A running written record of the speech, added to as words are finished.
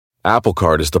Apple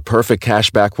Card is the perfect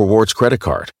cashback rewards credit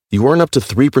card. You earn up to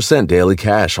 3% daily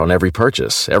cash on every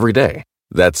purchase, every day.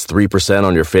 That's 3%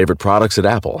 on your favorite products at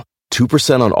Apple,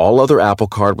 2% on all other Apple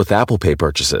Card with Apple Pay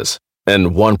purchases, and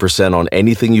 1% on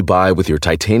anything you buy with your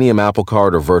titanium Apple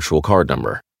Card or virtual card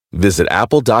number. Visit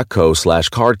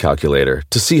apple.co/card calculator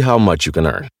to see how much you can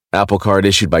earn. Apple Card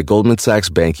issued by Goldman Sachs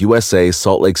Bank USA,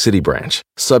 Salt Lake City branch.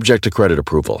 Subject to credit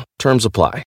approval. Terms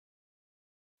apply.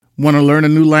 Want to learn a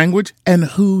new language? And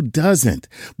who doesn't?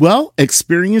 Well,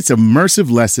 experience immersive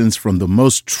lessons from the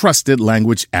most trusted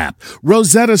language app,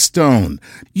 Rosetta Stone.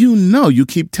 You know you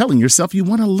keep telling yourself you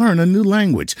want to learn a new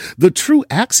language. The True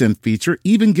Accent feature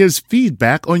even gives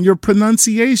feedback on your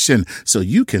pronunciation so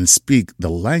you can speak the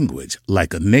language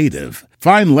like a native.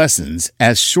 Find lessons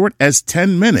as short as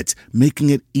 10 minutes,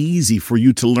 making it easy for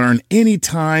you to learn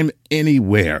anytime,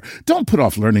 anywhere. Don't put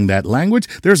off learning that language.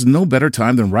 There's no better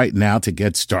time than right now to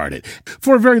get started.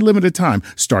 For a very limited time,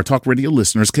 Star Talk Radio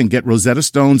listeners can get Rosetta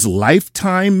Stone's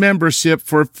lifetime membership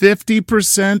for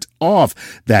 50% off.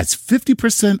 That's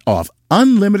 50% off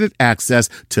unlimited access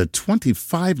to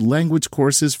 25 language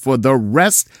courses for the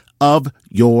rest of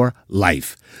your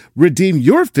life. Redeem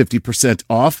your 50%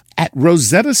 off at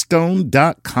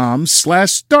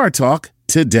rosettastone.com/StarTalk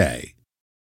today.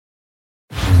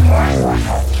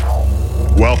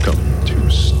 Welcome to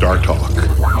Star Talk,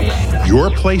 your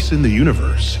place in the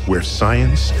universe where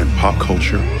science and pop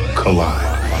culture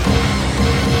collide.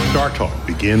 Star Talk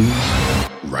begins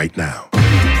right now.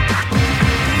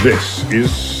 This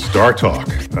is Star Talk.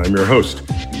 I'm your host,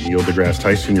 Neil deGrasse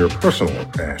Tyson, your personal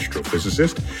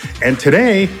astrophysicist. And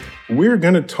today, we're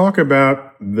going to talk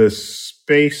about the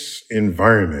space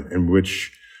environment in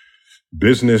which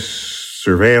business,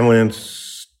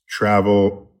 surveillance,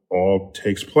 travel all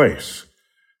takes place.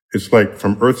 It's like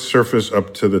from Earth's surface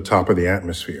up to the top of the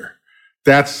atmosphere.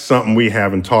 That's something we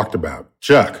haven't talked about.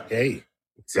 Chuck. Hey.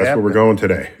 That's where we're going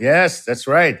today. Yes, that's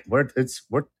right.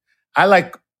 I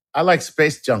like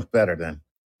space junk better than.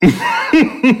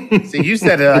 See, you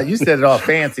said it all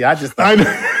fancy. I just thought,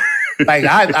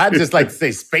 I just like to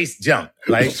say space junk.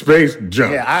 Like space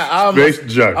junk. Yeah, I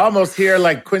almost hear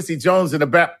like Quincy Jones in the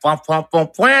back. Bum, bum, bum,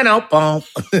 bueno, bum.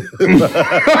 Bum,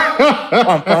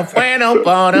 bum, bueno,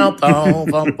 bum, bum,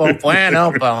 bum, bum,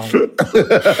 bueno, bum.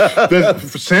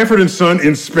 Sanford and Son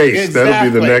in space. Exactly.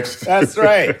 That'll be the next. That's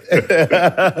right.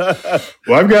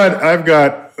 Well, I've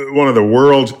got one of the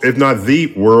world's, if not the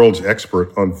world's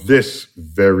expert on this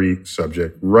very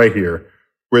subject right here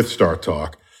with Star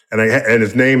Talk. And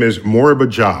his name is Moriba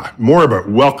Jah. Moriba,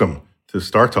 welcome to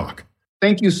Star Talk.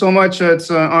 Thank you so much. It's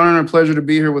an honor and a pleasure to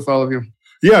be here with all of you.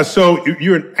 Yeah, so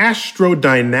you're an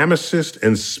astrodynamicist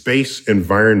and space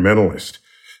environmentalist.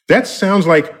 That sounds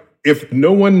like if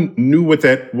no one knew what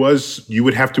that was, you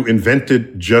would have to invent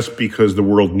it just because the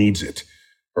world needs it,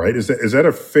 right? Is that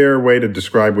a fair way to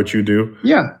describe what you do?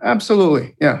 Yeah,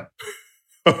 absolutely. Yeah.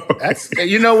 That's,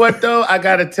 you know what though? I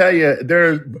got to tell you,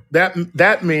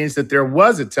 that means that there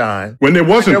was a time when there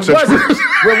wasn't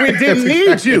where we didn't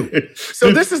need you.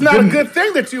 So this is not a good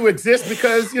thing that you exist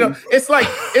because it's like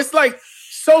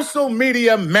social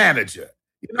media manager.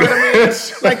 You know what I mean?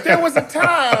 Like there was a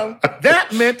time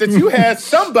that meant that you had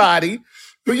somebody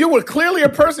who you were clearly a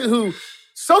person who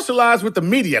socialized with the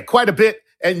media quite a bit.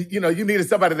 And, you needed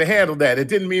somebody to handle that. It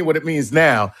didn't mean what it means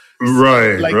now.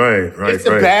 Right. It's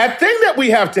a bad thing that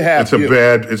we have to have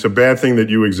It's a bad thing that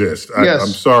you exist. Yes. I'm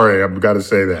sorry. I've got to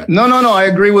say that. No. I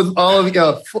agree with all of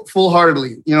you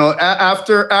full-heartedly.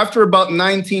 After about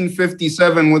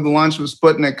 1957 with the launch of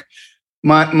Sputnik,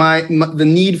 the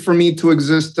need for me to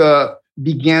exist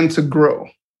began to grow.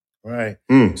 Right.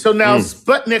 So now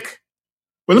Sputnik...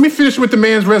 Well, let me finish with the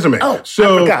man's resume. Oh, I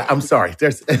forgot. I'm sorry.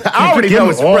 I already know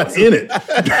it's all in it.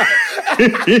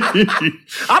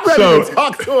 I'm ready to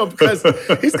talk to him because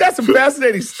he's got some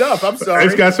fascinating stuff. I'm sorry.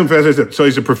 He's got some fascinating stuff. So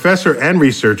he's a professor and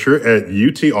researcher at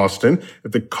UT Austin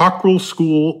at the Cockrell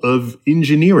School of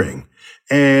Engineering.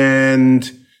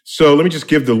 And so let me just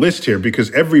give the list here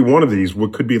because every one of these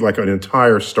could be like an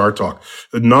entire Star Talk.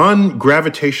 The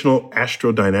non-gravitational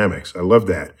astrodynamics. I love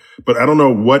that. But I don't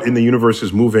know what in the universe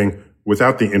is moving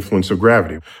without the influence of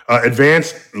gravity.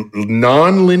 Advanced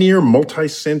nonlinear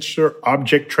multi-sensor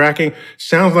object tracking.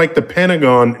 Sounds like the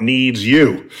Pentagon needs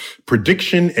you.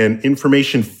 Prediction and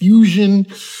information fusion.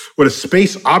 What a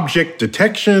space object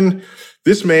detection.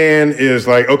 This man is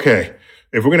like, okay,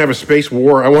 if we're going to have a space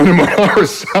war, I want him on our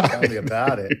side. Tell me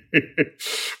about it.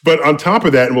 But on top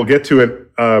of that, and we'll get to it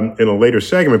in a later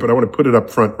segment, but I want to put it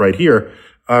up front right here.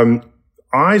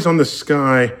 Eyes on the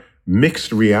Sky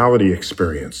mixed reality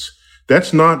experience.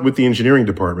 That's not with the engineering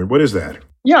department. What is that?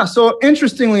 Yeah, so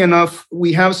interestingly enough,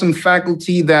 we have some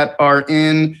faculty that are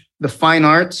in the fine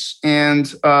arts,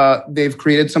 and they've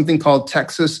created something called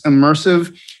Texas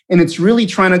Immersive. And it's really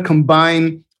trying to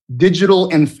combine digital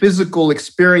and physical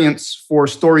experience for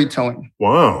storytelling.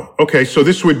 Wow. Okay, so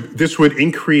this would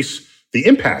increase the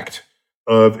impact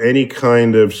of any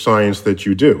kind of science that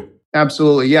you do.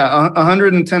 Absolutely, yeah,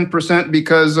 110%.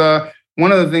 Because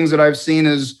one of the things that I've seen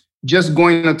is just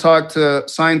going to talk to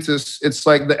scientists. It's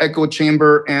like the echo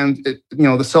chamber and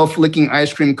the self-licking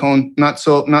ice cream cone. Not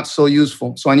so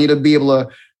useful. So I need to be able to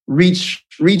reach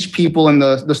people, and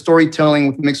the storytelling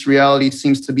with mixed reality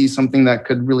seems to be something that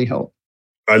could really help.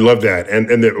 I love that. And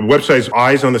the website's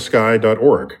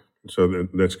eyesonthesky.org. So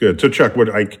that's good. So Chuck,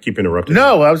 what I keep interrupting?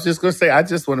 No, I was just going to say, I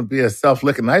just want to be a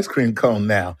self-licking ice cream cone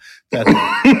now.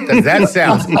 That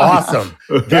sounds awesome.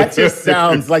 That just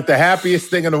sounds like the happiest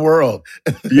thing in the world.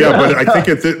 Yeah, but I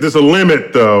think there's a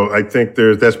limit, though. I think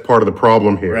that's part of the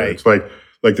problem here. Right. It's like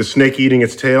the snake eating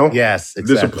its tail. Yes,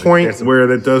 exactly. There's a point where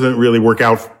that doesn't really work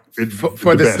out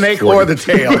for the snake or the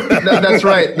tail. That's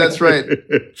right. That's right.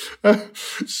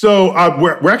 So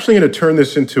we're actually going to turn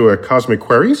this into a Cosmic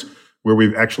Queries, where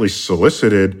we've actually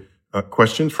solicited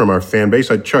questions from our fan base.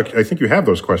 Chuck, I think you have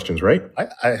those questions, right?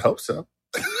 I hope so.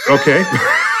 Okay.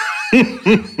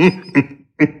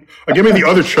 Give me the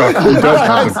other Chuck who does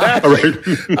have them. All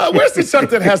right. Where's the Chuck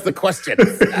that has the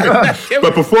questions?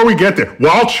 But before we get there,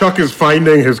 while Chuck is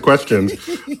finding his questions,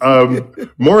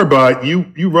 Moribah,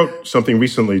 you wrote something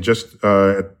recently, just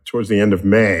towards the end of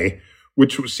May,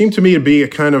 which seemed to me to be a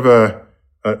kind of a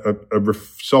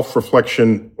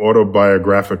self-reflection,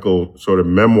 autobiographical sort of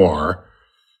memoir.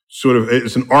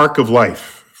 It's an arc of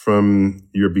life from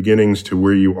your beginnings to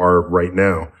where you are right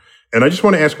now. And I just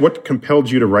want to ask, what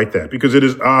compelled you to write that? Because it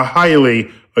is a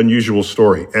highly unusual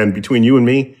story. And between you and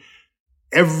me,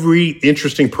 every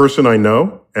interesting person I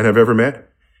know and have ever met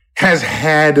has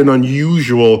had an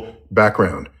unusual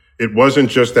background. It wasn't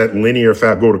just that linear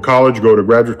go to college, go to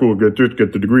graduate school, get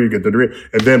the degree,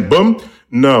 and then boom.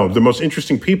 No, the most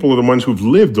interesting people are the ones who've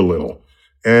lived a little.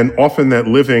 And often that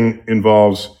living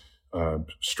involves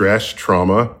stress,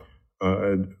 trauma,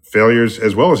 failures,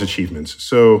 as well as achievements.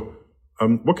 So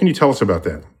what can you tell us about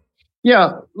that?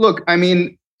 Yeah, look, I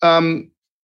mean,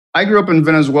 I grew up in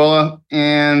Venezuela,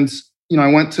 and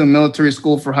I went to military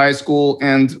school for high school,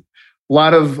 and a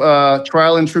lot of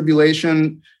trial and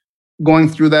tribulation going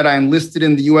through that. I enlisted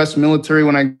in the U.S. military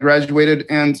when I graduated,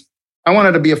 and I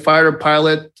wanted to be a fighter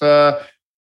pilot.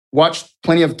 Watched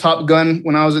plenty of Top Gun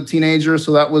when I was a teenager,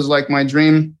 so that was like my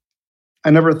dream. I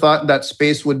never thought that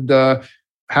space would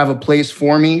have a place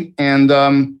for me, and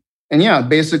yeah,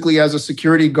 basically as a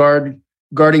security guard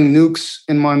guarding nukes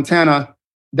in Montana,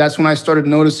 that's when I started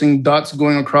noticing dots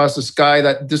going across the sky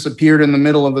that disappeared in the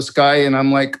middle of the sky. And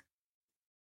I'm like,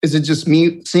 is it just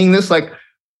me seeing this? Like,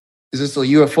 is this a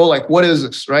UFO? Like, what is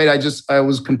this? Right? I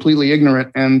was completely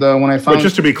ignorant. And when I found... But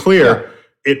just to be clear,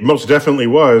 It most definitely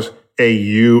was a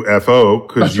UFO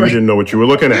because you didn't know what you were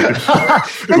looking at.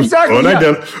 Exactly.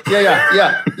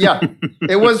 Yeah.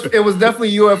 It was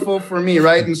definitely UFO for me,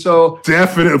 right? And so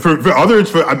definitely for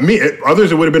others,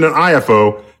 others it would have been an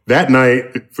IFO. That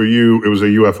night for you, it was a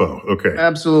UFO. Okay,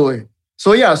 absolutely.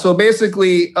 So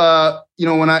basically,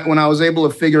 when I was able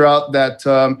to figure out that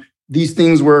these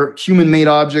things were human-made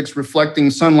objects reflecting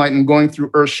sunlight and going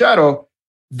through Earth's shadow,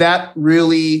 that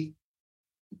really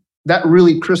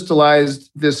crystallized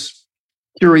this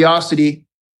curiosity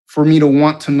for me to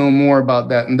want to know more about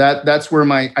that. And that's where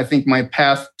I think my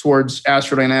path towards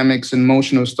astrodynamics and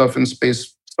motion of stuff in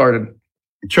space started.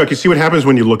 Chuck, you see what happens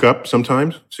when you look up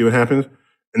sometimes? See what happens?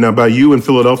 Now, by you in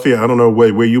Philadelphia, I don't know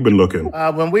where you've been looking.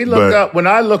 When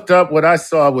I looked up, what I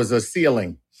saw was a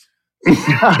ceiling.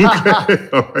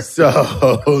 Right.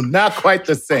 So not quite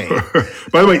the same.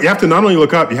 By the way, you have to not only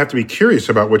look up, you have to be curious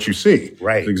about what you see.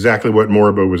 Right. That's exactly what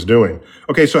Moribah was doing.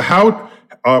 Okay, so how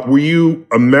were you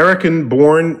American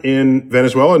born in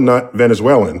Venezuela, not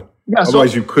Venezuelan? Yeah,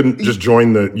 otherwise, you couldn't just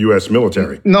join the U.S.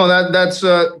 military. No, that's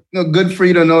good for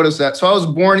you to notice that. So I was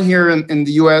born here in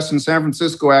the U.S. in San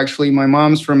Francisco, actually. My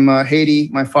mom's from Haiti,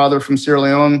 my father from Sierra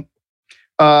Leone.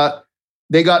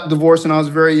 They got divorced when I was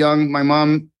very young. My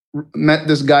mom met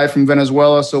this guy from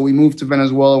Venezuela, so we moved to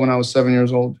Venezuela when I was 7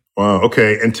 years old. Wow,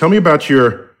 okay. And tell me about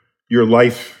your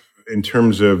life in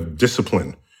terms of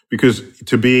discipline. Because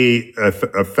to be a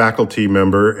faculty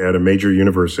member at a major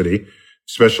university,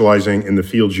 specializing in the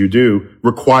fields you do,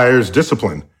 requires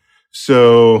discipline.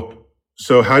 So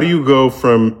how do you go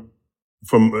from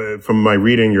my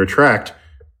reading your tract,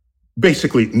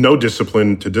 basically no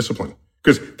discipline to discipline?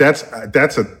 Because if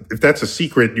that's a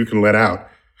secret you can let out,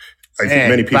 I think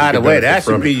many people. By the way, that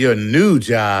should be your new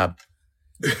job.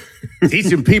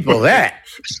 Teaching people that.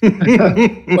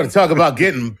 Want to talk about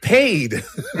getting paid.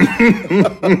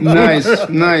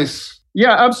 Nice.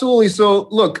 Yeah, absolutely. So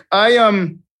look,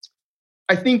 I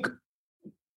think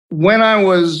when I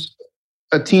was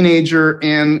a teenager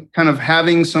and kind of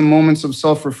having some moments of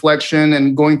self-reflection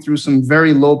and going through some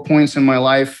very low points in my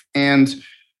life, and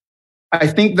I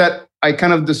think that I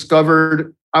kind of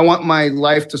discovered I want my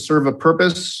life to serve a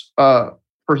purpose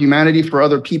for humanity, for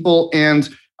other people. And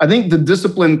I think the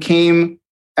discipline came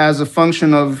as a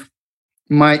function of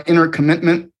my inner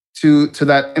commitment to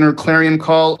that inner clarion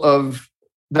call of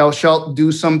thou shalt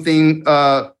do something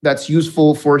that's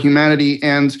useful for humanity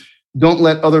and don't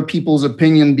let other people's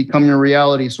opinion become your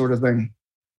reality, sort of thing.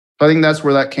 I think that's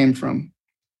where that came from.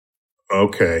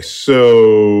 Okay,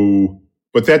 so,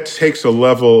 but that takes a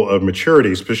level of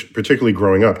maturity, particularly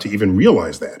growing up, to even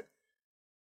realize that.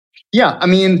 Yeah, I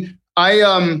mean,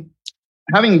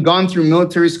 having gone through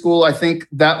military school, I think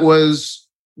that was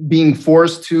being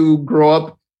forced to grow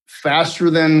up faster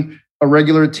than a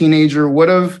regular teenager would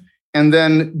have. And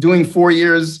then doing 4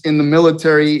 years in the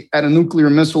military at a nuclear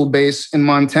missile base in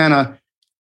Montana,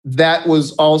 that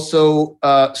was also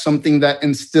something that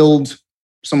instilled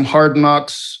some hard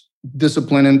knocks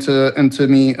discipline into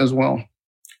me as well.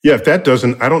 Yeah, if that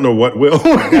doesn't, I don't know what will.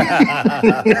 Here's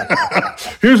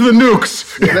the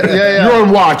nukes. Yeah. You're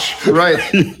on watch. Right.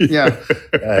 Yeah.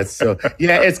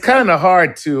 It's kind of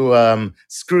hard to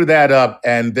screw that up,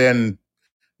 and then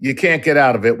you can't get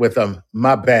out of it with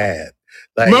my bad.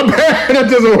 Like, my bad, that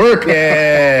doesn't work.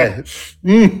 Yeah.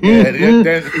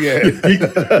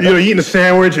 You're eating a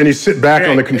sandwich and you sit back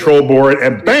on the control board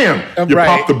and bam, you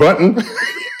pop the button.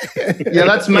 Yeah,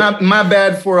 that's my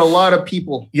bad for a lot of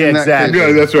people. Yeah, exactly.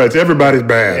 Yeah, that's right. It's everybody's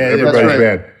bad. Yeah, everybody's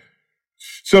bad.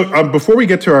 So before we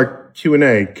get to our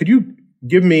Q&A, could you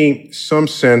give us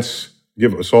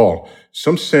all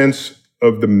some sense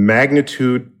of the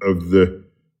magnitude of the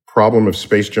problem of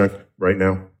space junk right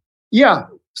now? Yeah.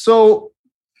 So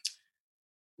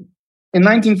in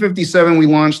 1957, we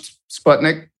launched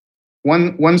Sputnik,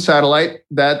 one satellite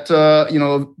that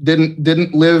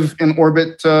didn't live in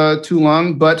orbit too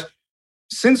long. But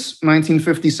since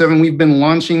 1957, we've been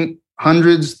launching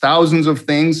hundreds, thousands of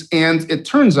things, and it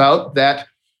turns out that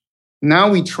now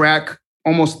we track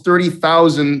almost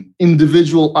 30,000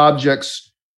 individual objects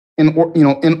in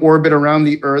orbit around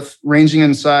the Earth, ranging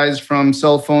in size from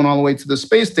cell phone all the way to the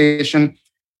space station.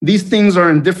 These things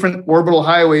are in different orbital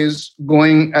highways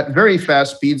going at very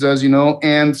fast speeds, as you know.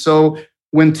 And so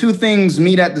when two things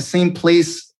meet at the same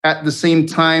place at the same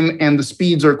time and the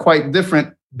speeds are quite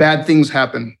different, bad things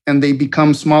happen and they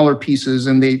become smaller pieces,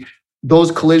 and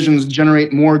those collisions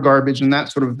generate more garbage and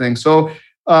that sort of thing. So,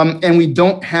 and we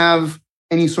don't have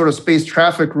any sort of space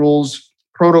traffic rules,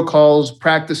 protocols,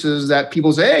 practices that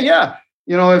people say, hey, yeah,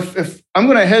 if I'm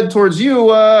going to head towards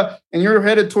you and you're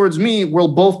headed towards me, we'll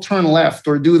both turn left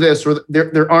or do this, or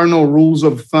there are no rules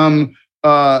of thumb,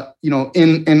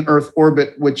 in Earth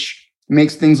orbit, which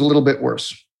makes things a little bit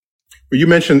worse. Well, you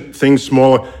mentioned things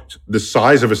smaller, the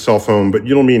size of a cell phone, but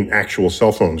you don't mean actual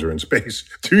cell phones are in space,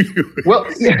 do you? Well,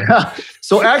 yeah.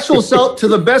 So to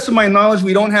the best of my knowledge,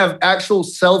 we don't have actual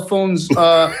cell phones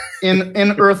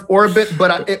in Earth orbit,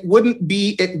 but it wouldn't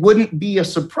be a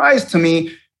surprise to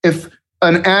me if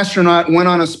an astronaut went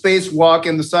on a spacewalk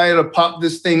and decided to pop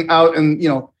this thing out, and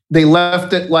they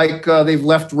left it like they've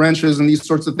left wrenches and these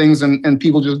sorts of things, and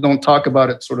people just don't talk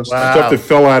about it, sort of stuff that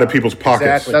fell out of people's pockets.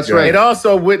 Exactly. That's right. It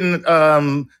also wouldn't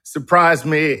surprise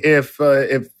me if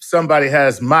somebody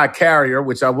has my carrier,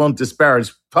 which I won't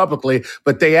disparage publicly,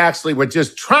 but they actually were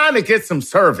just trying to get some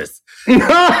service. And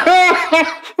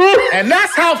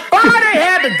that's how far they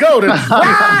had to go to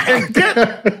try and get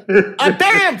a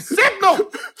damn signal.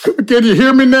 Can you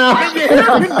hear me now? I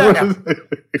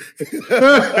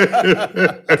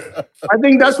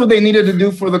think that's what they needed to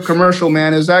do for the commercial,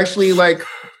 man, is actually like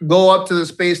go up to the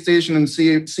space station and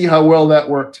see how well that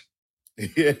worked.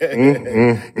 Yeah,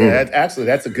 actually,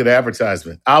 that's a good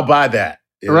advertisement. I'll buy that.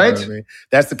 Right? I mean?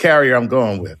 That's the carrier I'm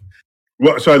going with.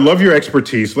 Well, so I love your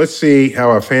expertise. Let's see how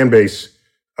our fan base,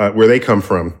 where they come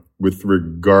from with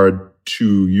regard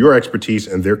to your expertise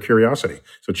and their curiosity.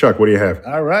 So, Chuck, what do you have?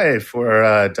 All right.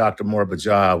 For Dr.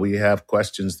 Morbaja, we have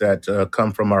questions that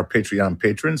come from our Patreon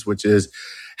patrons, which is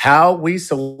how we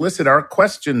solicit our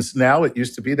questions now. It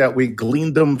used to be that we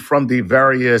gleaned them from the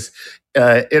various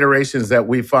iterations that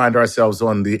we find ourselves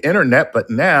on the internet. But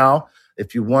now,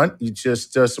 if you want, you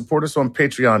just support us on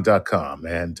patreon.com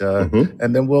and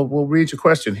then we'll read your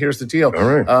question. Here's the deal. All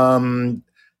right.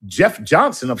 Jeff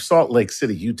Johnson of Salt Lake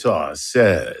City, Utah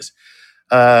says,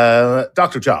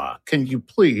 Dr. Jha, can you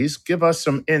please give us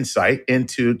some insight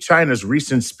into China's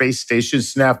recent space station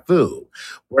snafu?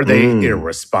 Were they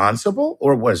irresponsible,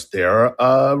 or was there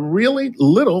really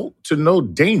little to no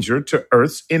danger to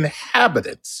Earth's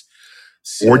inhabitants?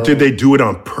 Or did they do it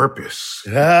on purpose?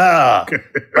 Yeah,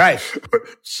 right.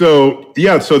 So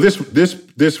this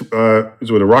is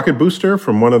with a rocket booster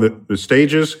from one of the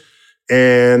stages,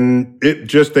 and they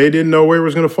didn't know where it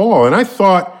was going to fall. And I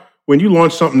thought, when you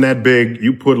launch something that big,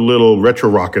 you put little retro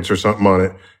rockets or something on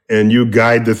it, and you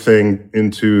guide the thing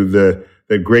into the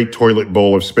great toilet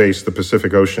bowl of space, the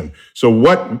Pacific Ocean. So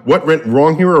what went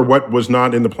wrong here, or what was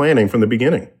not in the planning from the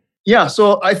beginning? Yeah,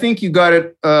 so I think you got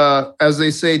it, as they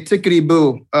say,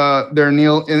 tickety-boo there,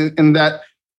 Neil, in that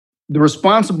the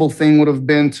responsible thing would have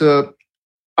been to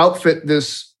outfit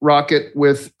this rocket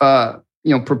with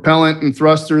propellant and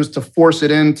thrusters to force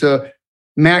it in to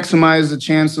maximize the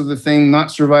chance of the thing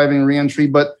not surviving reentry.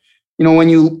 But when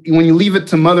you leave it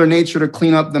to Mother Nature to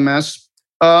clean up the mess,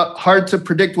 hard to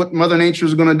predict what Mother Nature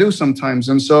is going to do sometimes.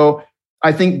 And so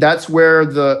I think that's where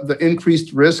the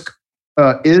increased risk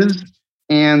is.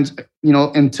 And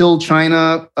until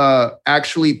China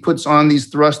actually puts on these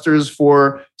thrusters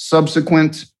for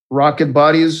subsequent rocket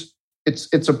bodies,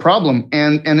 it's a problem,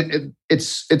 and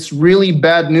it's really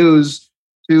bad news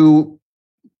to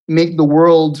make the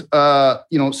world,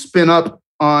 spin up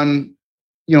on,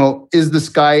 is the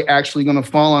sky actually going to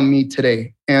fall on me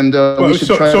today? And we should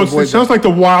try to avoid it sounds like the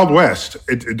Wild West.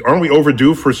 Aren't we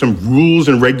overdue for some rules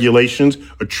and regulations?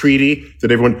 A treaty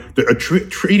that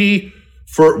treaty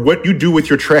for what you do with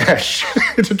your trash.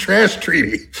 It's a trash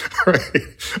treaty. All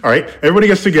right. Everybody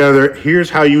gets together. Here's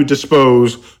how you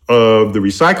dispose of the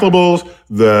recyclables,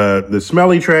 the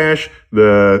smelly trash,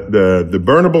 the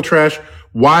burnable trash.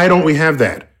 Why don't we have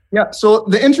that? Yeah. So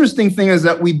the interesting thing is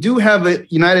that we do have a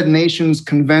United Nations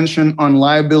Convention on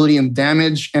Liability and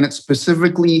Damage, and it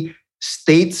specifically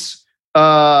states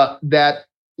that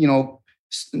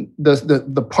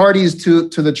the parties to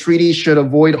the treaty should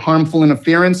avoid harmful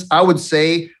interference. I would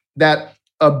say that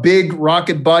a big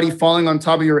rocket body falling on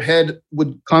top of your head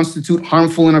would constitute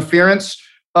harmful interference.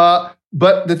 But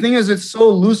the thing is, it's so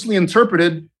loosely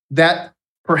interpreted that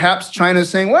perhaps China is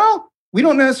saying, well, we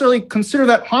don't necessarily consider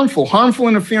that harmful. Harmful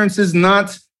interference is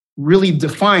not really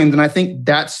defined. And I think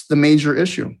that's the major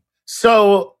issue.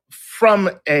 So from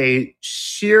a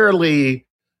sheerly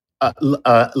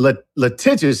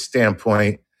litigious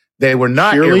standpoint, they were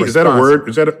not irresponsible. Is that a word?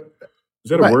 Is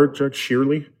that a word, Chuck?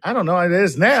 Sheerly? I don't know. It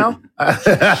is now.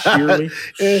 Sheerly?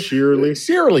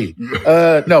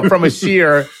 No, from a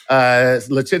sheer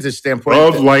litigious standpoint.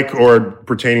 Of, like, or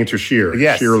pertaining to sheer.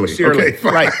 Yes. Sheerly. Okay,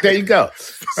 fine. Right. There you go.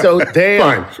 So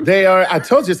they are, I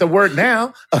told you it's a word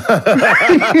now. In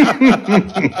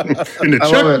the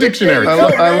Chuck dictionary.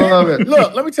 I love it.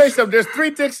 Look, let me tell you something. There's 3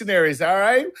 dictionaries, all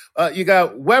right? You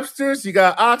got Webster's, you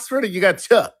got Oxford, and you got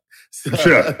Chuck.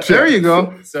 Sure. There you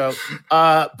go. So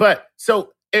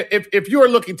if you are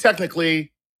looking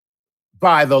technically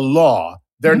by the law,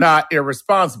 they're not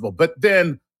irresponsible. But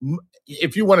then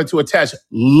if you wanted to attach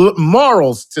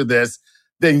morals to this,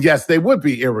 then yes, they would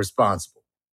be irresponsible.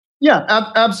 Yeah,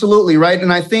 absolutely. Right.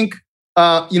 And I think,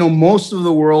 most of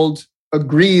the world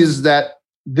agrees that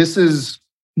this is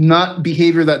not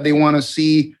behavior that they want to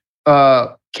see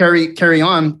carried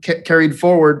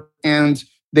forward. And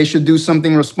they should do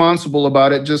something responsible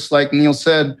about it, just like Neil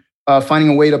said, finding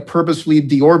a way to purposefully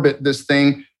deorbit this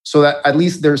thing so that at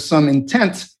least there's some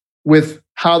intent with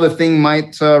how the thing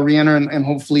might re-enter and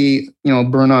hopefully,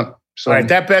 burn up. So, all right,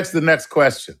 that begs the next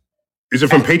question. Is it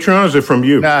from Patreon or is it from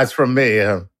you? No, it's from me.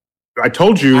 I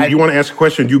told you, you want to ask a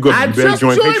question, you better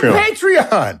join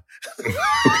Patreon.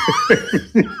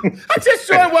 I just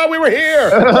joined while we were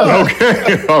here.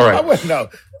 Okay, all right. I wouldn't know.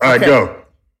 All right, go.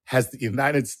 Has the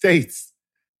United States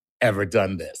ever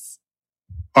done this?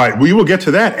 All right, we will get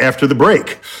to that after the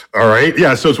break. All right,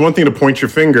 yeah. So it's one thing to point your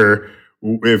finger.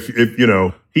 If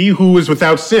he who is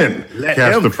without sin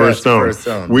cast the first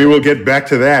stone. We will get back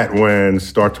to that when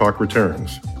Star Talk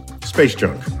returns. Space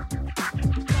Junk.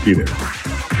 Be there.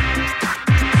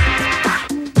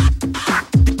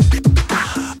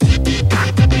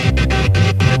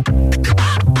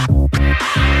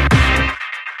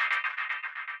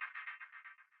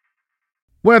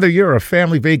 Whether you're a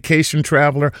family vacation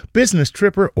traveler, business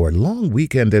tripper, or long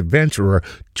weekend adventurer,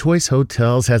 Choice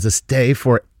Hotels has a stay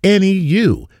for any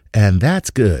you. And that's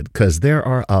good, because there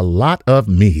are a lot of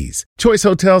me's. Choice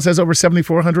Hotels has over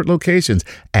 7,400 locations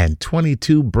and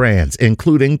 22 brands,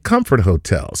 including Comfort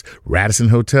Hotels, Radisson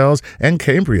Hotels, and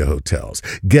Cambria Hotels.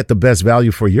 Get the best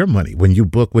value for your money when you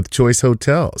book with Choice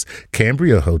Hotels.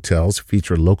 Cambria Hotels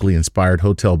feature locally inspired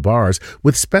hotel bars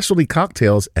with specialty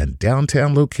cocktails and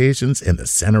downtown locations in the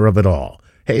center of it all.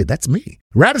 Hey, that's me.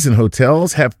 Radisson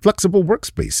Hotels have flexible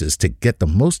workspaces to get the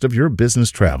most of your business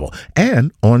travel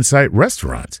and on-site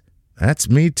restaurants. That's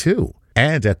me too.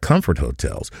 And at Comfort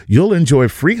Hotels, you'll enjoy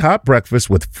free hot breakfast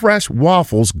with fresh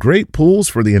waffles, great pools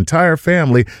for the entire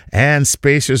family, and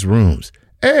spacious rooms.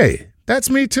 Hey,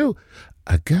 that's me too.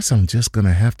 I guess I'm just going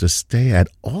to have to stay at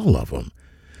all of them.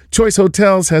 Choice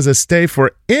Hotels has a stay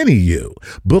for any you.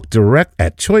 Book direct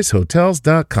at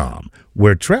choicehotels.com,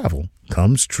 where travel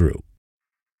comes true.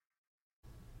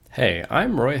 Hey,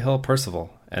 I'm Roy Hill Percival,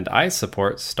 and I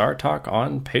support StarTalk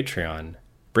on Patreon.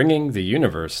 Bringing the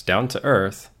universe down to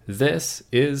Earth, this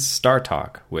is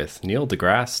StarTalk with Neil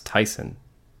deGrasse Tyson.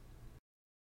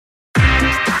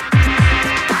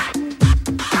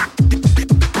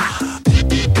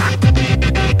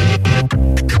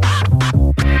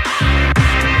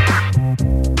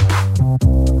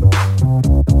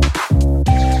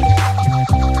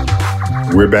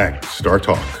 We're back,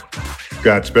 StarTalk.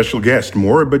 Got special guest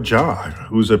Moribba Jah,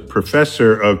 who's a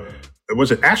professor of,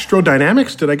 was it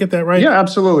astrodynamics? Did I get that right? Yeah,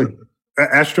 absolutely.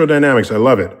 Astrodynamics, I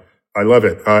love it.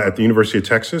 At the University of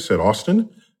Texas at Austin,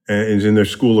 and is in their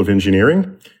School of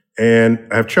Engineering. And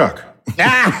I have Chuck.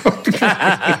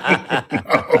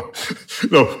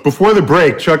 No, before the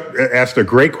break, Chuck asked a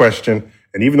great question.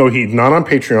 And even though he's not on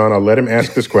Patreon, I'll let him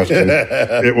ask this question.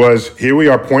 It was, here we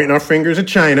are pointing our fingers at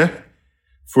China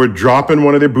for dropping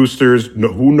one of their boosters,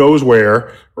 who knows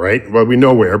where, right? Well, we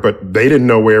know where, but they didn't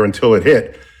know where until it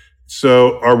hit.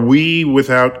 So are we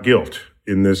without guilt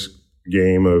in this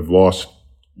game of lost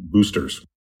boosters?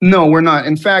 No, we're not.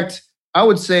 In fact, I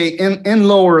would say in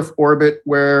low Earth orbit,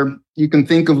 where you can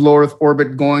think of low Earth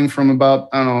orbit going from about,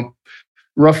 I don't know,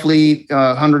 roughly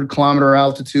 100 kilometer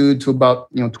altitude to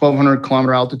about 1,200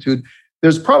 kilometer altitude,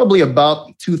 there's probably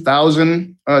about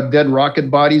 2,000 dead rocket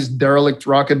bodies, derelict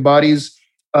rocket bodies.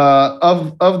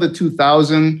 Of the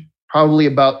 2,000, probably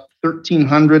about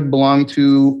 1,300 belong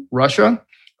to Russia,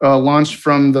 launched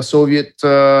from the Soviet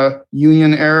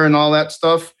Union era and all that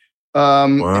stuff.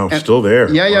 Wow, still there.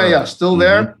 Yeah, still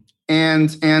there. And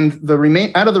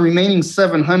the out of the remaining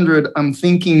 700, I'm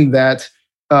thinking that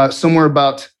somewhere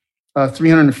about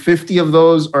 350 of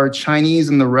those are Chinese,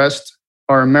 and the rest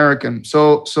are American.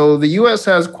 So the U.S.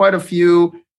 has quite a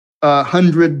few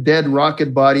 100 dead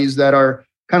rocket bodies that are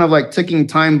kind of like ticking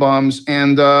time bombs,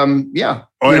 and and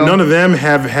none of them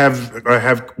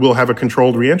will have a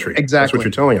controlled reentry. Exactly, that's what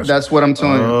you're telling us. That's what I'm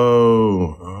telling you.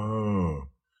 Oh.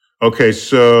 Okay,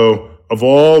 so of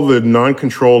all the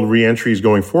non-controlled reentries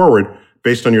going forward,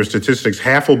 based on your statistics,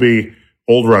 half will be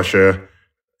old Russia,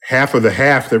 half of the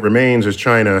half that remains is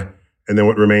China, and then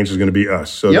what remains is going to be us.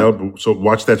 So so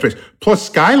watch that space. Plus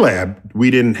Skylab,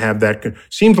 we didn't have that.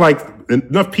 Seems like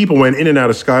enough people went in and out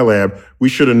of Skylab, we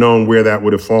should have known where that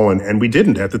would have fallen, and we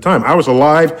didn't at the time. I was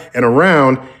alive and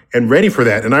around and ready for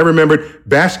that. And I remembered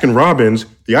Baskin Robbins,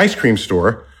 the ice cream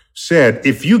store, said,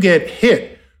 if you get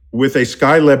hit with a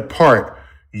Skylab part,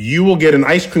 you will get an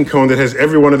ice cream cone that has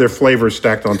every one of their flavors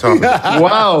stacked on top of it.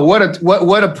 Wow, what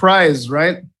a prize,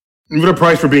 right? What a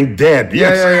prize for being dead.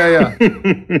 Yes. Yeah.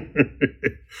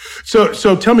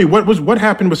 So tell me, what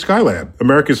happened with Skylab,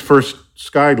 America's first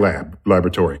Skylab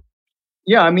laboratory?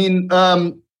 Yeah, I mean,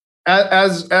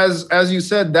 as you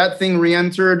said, that thing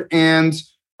re-entered, and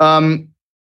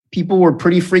people were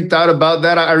pretty freaked out about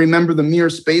that. I remember the Mir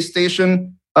space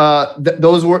station. That's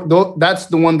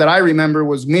the one that I remember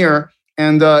was Mir,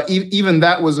 and even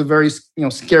that was a very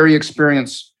scary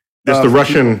experience. It's the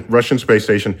Russian space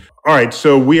station. All right,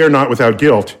 so we are not without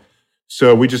guilt.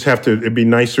 So we just have to. It'd be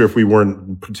nicer if we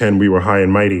weren't pretend we were high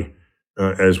and mighty,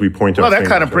 as we point out. Well, that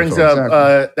kind of brings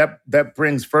up that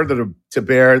brings further to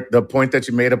bear the point that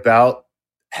you made about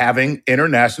having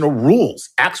international rules,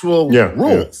 actual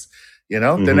rules.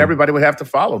 Then everybody would have to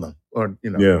follow them, or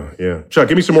Yeah. Chuck,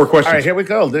 give me some more questions. All right, here we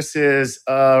go. This is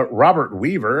Robert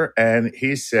Weaver, and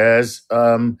he says,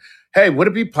 hey, would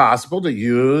it be possible to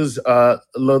use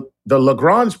the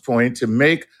Lagrange point to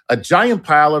make a giant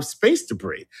pile of space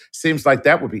debris? Seems like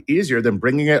that would be easier than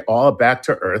bringing it all back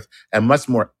to Earth, and much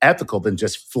more ethical than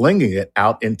just flinging it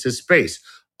out into space.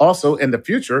 Also, in the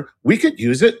future, we could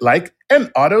use it like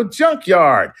an auto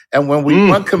junkyard. And when we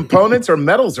want components or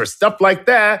metals or stuff like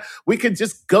that, we could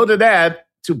just go to that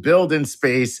to build in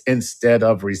space instead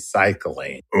of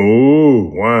recycling.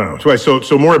 Oh, wow.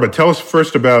 So more, but tell us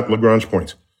first about Lagrange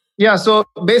points. Yeah, so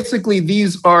basically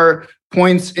these are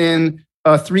points in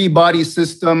a three-body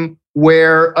system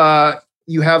where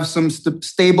you have some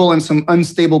stable and some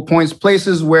unstable points,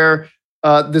 places where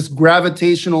this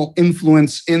gravitational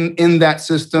influence in that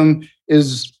system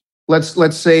is,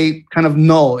 let's say, kind of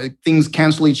null. Things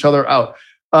cancel each other out.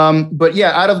 But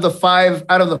yeah, out of the five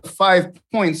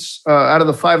points, out of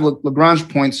the five Lagrange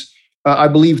points, I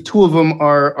believe two of them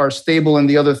are stable and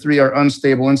the other three are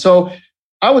unstable. And so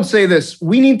I would say this: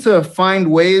 we need to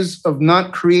find ways of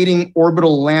not creating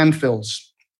orbital landfills.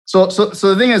 So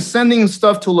the thing is, sending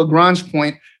stuff to a Lagrange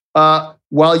point,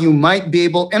 while you might be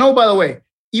able, and oh, by the way,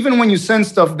 even when you send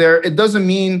stuff there, it doesn't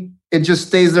mean it just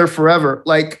stays there forever.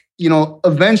 Like,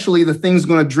 eventually the thing's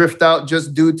going to drift out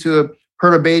just due to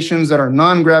perturbations that are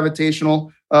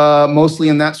non-gravitational, mostly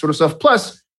in that sort of stuff.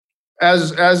 Plus,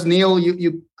 as Neil,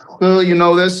 you clearly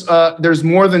know this, there's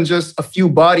more than just a few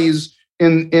bodies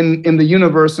in the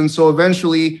universe, and so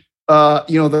eventually,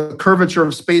 the curvature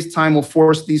of space-time will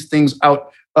force these things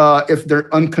out if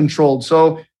they're uncontrolled.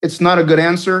 So it's not a good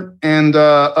answer, and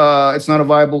it's not a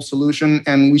viable solution,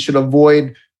 and we should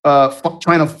avoid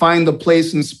trying to find a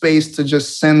place in space to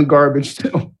just send garbage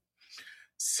to.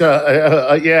 So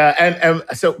and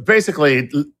so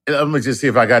basically, let me just see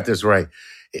if I got this right.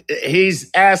 He's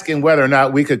asking whether or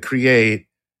not we could create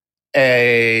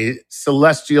a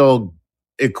celestial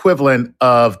equivalent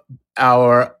of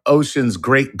our ocean's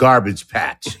great garbage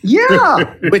patch.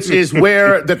 Yeah. Which is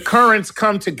where the currents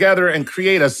come together and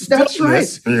create a stillness.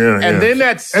 That's right. Yeah, and then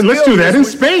that's and let's do that in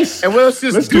space. And let's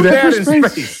do that in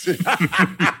space.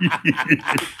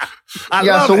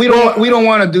 So we don't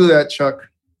want to do that, Chuck.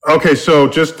 Okay, so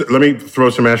just let me throw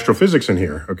some astrophysics in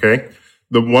here, okay?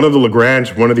 One of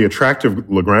the attractive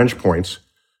Lagrange points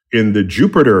in the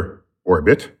Jupiter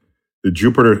orbit, the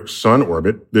Jupiter-Sun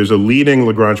orbit, there's a leading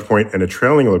Lagrange point and a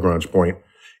trailing Lagrange point.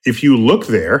 If you look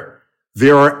there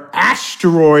are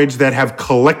asteroids that have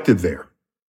collected there,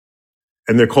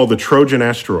 and they're called the Trojan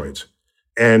asteroids.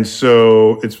 And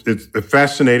so it's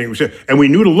fascinating. And we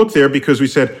knew to look there because we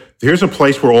said, here's a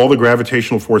place where all the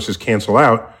gravitational forces cancel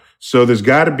out. So there's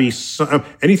got to be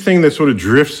anything that sort of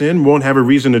drifts in won't have a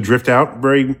reason to drift out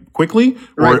very quickly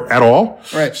or at all.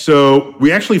 Right. So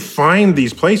we actually find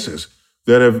these places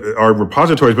that are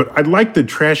repositories. But I like the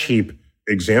trash heap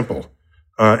example.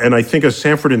 And I think a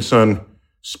Sanford and Son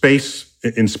space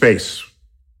in space.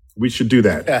 We should do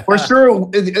that. For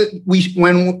sure.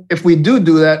 If we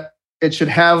do that, it should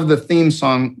have the theme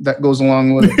song that goes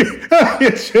along with it.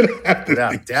 It should have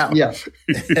without doubt. Yeah.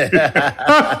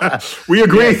 We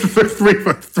agree.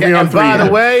 Three on three. By the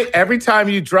way, every time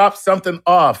you drop something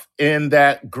off in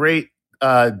that great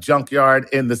junkyard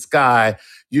in the sky,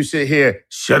 you should hear,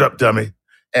 "Shut up, dummy."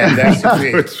 And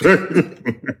that should be.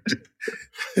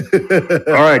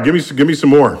 All right, give me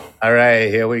some more. All right,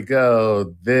 here we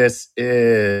go. This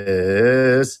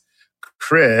is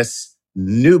Chris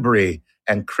Newbury.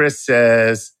 And Chris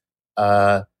says,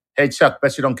 "Hey, Chuck,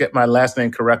 bet you don't get my last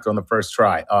name correct on the first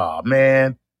try." Oh,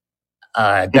 man.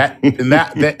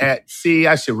 See,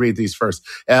 I should read these first.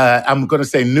 I'm going to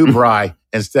say Newbury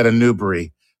instead of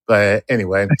Newbury. But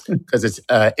anyway, because it's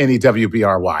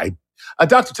Newbry.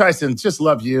 Dr. Tyson, just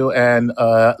love you and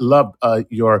love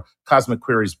your Cosmic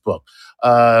Queries book.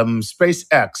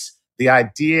 SpaceX, the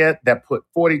idea that put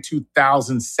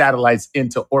 42,000 satellites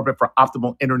into orbit for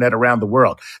optimal internet around the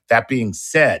world. That being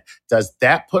said, does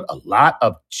that put a lot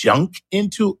of junk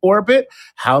into orbit?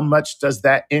 How much does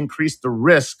that increase the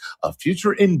risk of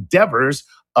future endeavors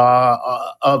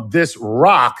of this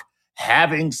rock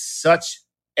having such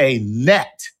a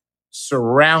net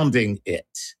surrounding it?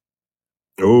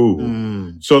 Oh,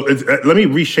 So let me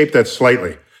reshape that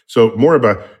slightly. So more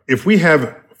about, if we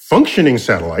have functioning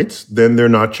satellites, then they're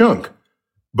not junk.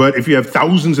 But if you have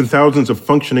thousands and thousands of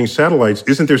functioning satellites,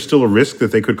 isn't there still a risk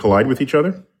that they could collide with each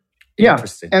other? Yeah,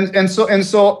 and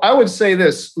so I would say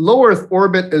this: low Earth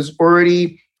orbit is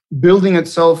already building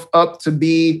itself up to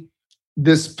be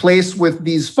this place with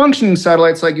these functioning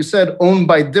satellites, like you said, owned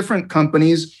by different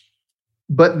companies,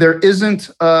 but there isn't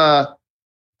a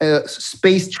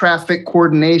space traffic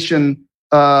coordination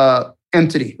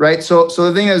entity, right? So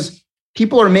the thing is,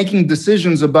 people are making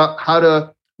decisions about how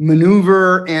to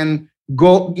maneuver and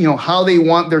go, how they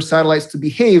want their satellites to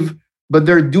behave, but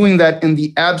they're doing that in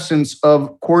the absence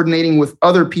of coordinating with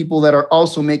other people that are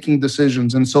also making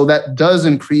decisions. And so that does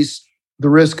increase the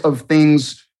risk of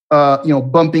things,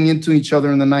 bumping into each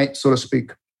other in the night, so to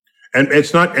speak.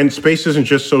 And space isn't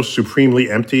just so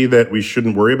supremely empty that we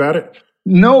shouldn't worry about it?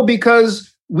 No, because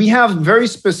we have very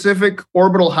specific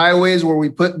orbital highways where we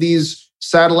put these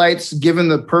satellites given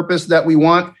the purpose that we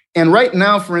want. And right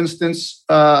now, for instance,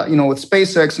 with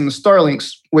SpaceX and the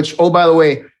Starlinks, which, oh, by the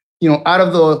way, out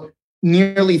of the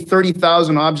nearly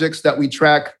 30,000 objects that we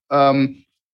track,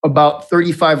 about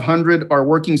 3,500 are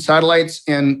working satellites,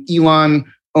 and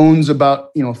Elon owns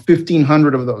about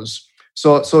 1,500 of those.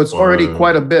 So it's already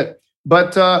quite a bit.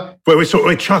 But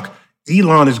wait, Chuck,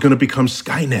 Elon is going to become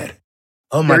Skynet.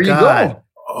 Oh my there you God! go.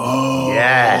 Oh,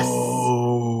 Yes.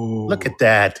 Look at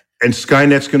that. And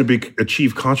Skynet's going to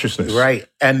achieve consciousness, Right,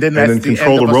 and then that's the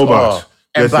control end the of us robots. all.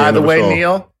 And That's the by end the of us way, all.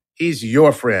 Neil, he's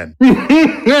your friend.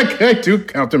 I do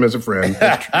count him as a friend.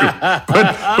 That's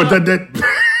true.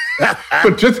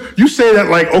 But just you say that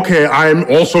like, okay, I'm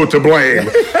also to blame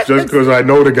just because I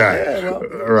know the guy.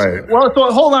 All right. Well,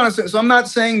 so hold on a second. So I'm not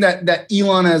saying that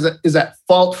Elon is at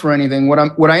fault for anything.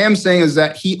 What I am saying is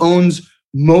that he owns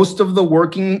most of the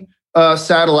working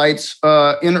satellites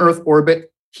in Earth orbit.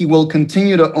 He will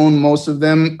continue to own most of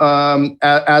them,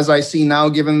 as I see now,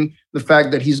 given the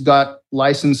fact that he's got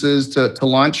licenses to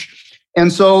launch.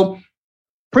 And so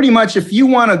pretty much if you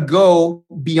want to go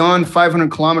beyond 500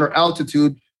 kilometer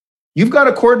altitude, you've got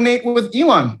to coordinate with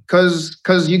Elon because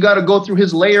you got to go through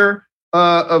his layer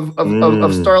of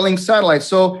Starlink satellites.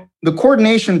 So the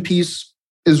coordination piece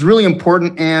is really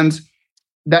important, and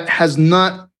that has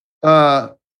not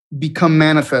become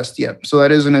manifest yet. So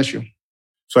that is an issue.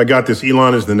 So I got this.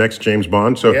 Elon is the next James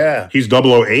Bond. So he's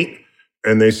 008,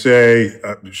 and they say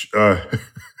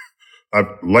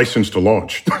license to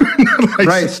launch.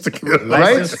 License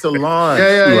License to launch.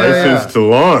 License to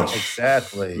launch.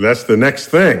 Exactly. That's the next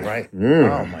thing. Right.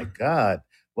 Oh my God.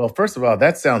 Well, first of all,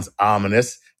 that sounds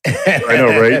ominous. I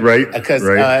know, right? Because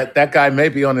that guy may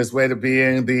be on his way to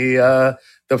being the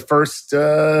first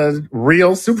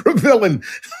real supervillain.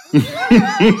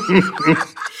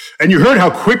 And you heard how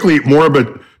quickly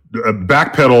Moribund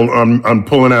backpedaled on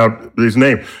pulling out his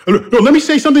name. No, let me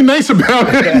say something nice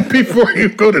about him before you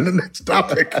go to the next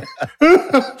topic.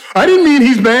 I didn't mean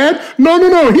he's bad.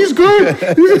 No, he's good.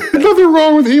 There's nothing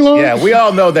wrong with Elon. Yeah, we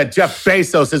all know that Jeff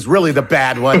Bezos is really the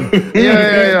bad one.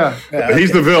 Yeah.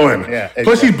 He's the villain. Yeah, exactly.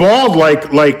 Plus, he's bald like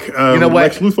You know what?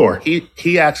 Lex Luthor.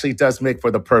 He actually does make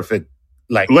for the perfect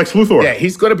Lex Luthor. Yeah,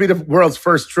 he's going to be the world's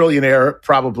first trillionaire,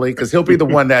 probably, because he'll be the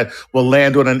one that will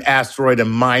land on an asteroid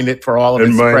and mine it for all of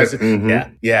its present.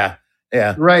 Mm-hmm. Yeah.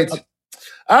 Right.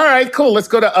 All right, cool. Let's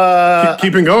go to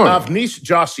keeping going. Avnish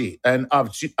Joshi. And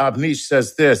Avnish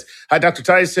says this. Hi, Dr.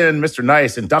 Tyson, Mr.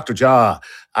 Nice, and Dr. Ja.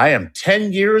 I am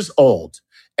 10 years old,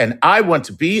 and I want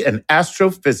to be an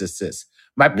astrophysicist.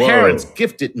 My parents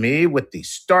gifted me with the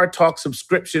Star Talk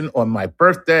subscription on my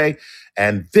birthday,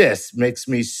 and this makes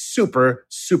me super,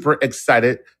 super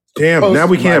excited. Damn, now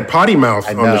we can't have potty mouth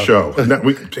on the show.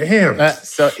 Damn.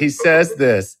 So he says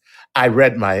this. I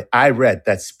read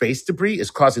that space debris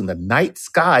is causing the night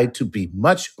sky to be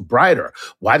much brighter.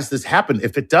 Why does this happen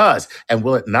if it does? And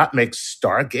will it not make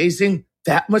stargazing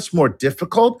that much more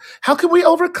difficult? How can we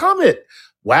overcome it?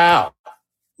 Wow.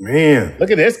 Man.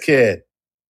 Look at this kid.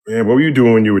 Man, what were you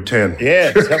doing when you were 10?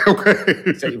 Yeah.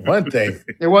 Tell you one thing.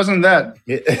 It wasn't that.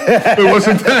 It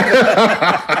wasn't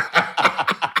that.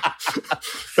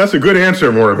 That's a good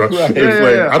answer, Moribund. Right.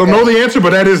 I don't know the answer, but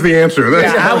that is the answer.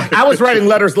 I was writing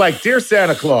letters like, Dear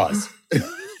Santa Claus.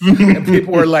 And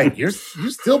people were like, you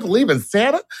still believe in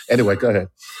Santa? Anyway, go ahead.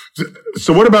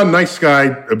 So what about night sky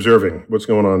observing? What's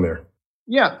going on there?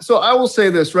 Yeah, so I will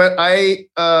say this, right?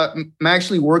 I'm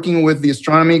actually working with the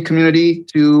astronomy community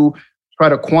to try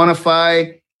to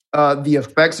quantify the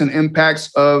effects and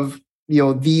impacts of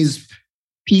these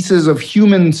pieces of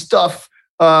human stuff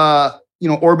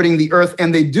orbiting the Earth,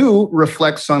 and they do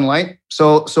reflect sunlight.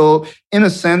 So in a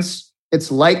sense,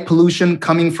 it's light pollution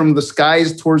coming from the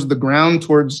skies towards the ground,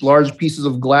 towards large pieces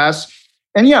of glass.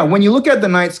 And yeah, when you look at the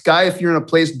night sky, if you're in a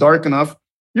place dark enough,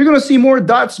 you're going to see more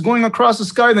dots going across the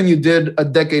sky than you did a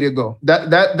decade ago.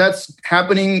 That's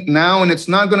happening now, and it's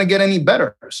not going to get any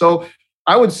better. So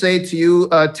I would say to you,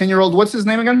 10-year-old, what's his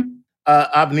name again?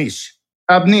 Avnish.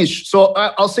 Avnish. So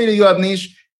I'll say to you,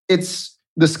 Avnish,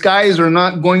 the skies are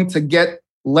not going to get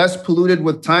less polluted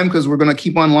with time because we're going to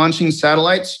keep on launching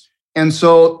satellites. And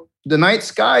so the night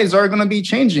skies are going to be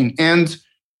changing. And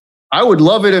I would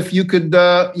love it if you could,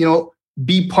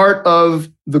 be part of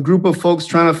the group of folks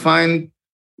trying to find,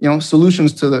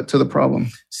 solutions to the problem.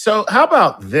 So how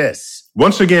about this?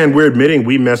 Once again, we're admitting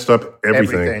we messed up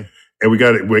everything. And we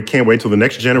can't wait till the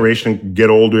next generation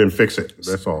get older and fix it.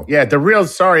 That's all. Yeah, the real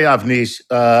sorry, Avnish.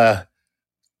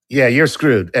 Yeah, you're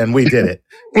screwed, and we did it.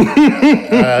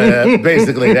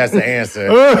 Basically, that's the answer.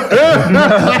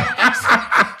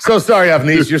 So sorry,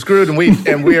 Avnish, you're screwed, and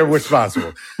we are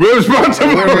responsible. We're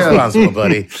responsible. We're responsible,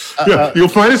 buddy. You'll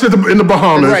find us in the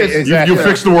Bahamas. Right, exactly. You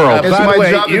fix the world. It's By my the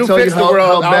way, job to you tell you fix the how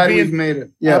world. bad we've made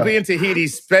it. Yeah. I'll be in Tahiti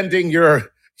spending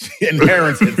your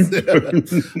inheritance.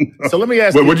 So let me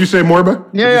ask you. What'd you say,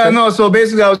 Morba? No. So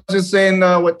basically, I was just saying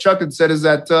what Chuck had said is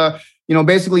that,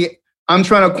 basically, I'm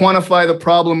trying to quantify the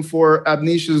problem for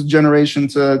Avnish's generation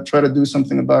to try to do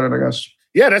something about it, I guess.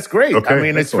 Yeah, that's great. Okay, I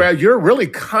mean, excellent. you're really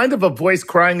kind of a voice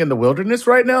crying in the wilderness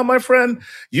right now, my friend.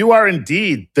 You are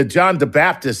indeed the John the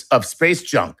Baptist of space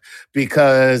junk,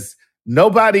 because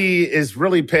nobody is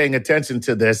really paying attention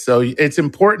to this. So it's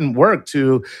important work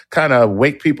to kind of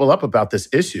wake people up about this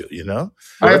issue, Well,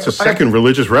 that's a second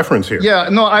religious reference here. Yeah,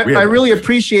 no, I really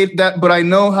appreciate that, but I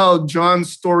know how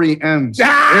John's story ends.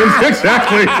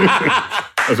 Exactly.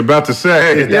 I was about to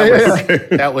say.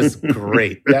 That was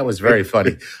great. That was very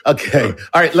funny. Okay.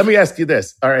 All right. Let me ask you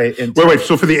this. All right. Wait.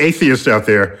 So for the atheists out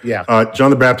there, John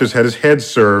the Baptist had his head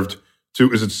served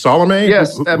to, is it Salome?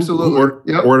 Yes,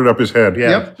 absolutely. Who ordered up his head.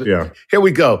 Yeah. Yeah. Here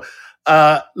we go.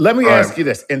 Let me ask you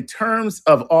this. In terms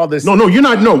of all this. No, you're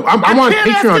not. No, I want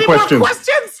Patreon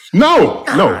questions. No.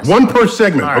 One per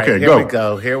segment. All right, okay,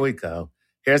 go. Here we go.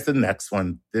 Here's the next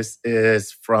one. This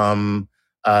is from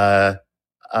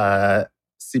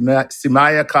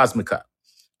Simaya Cosmica.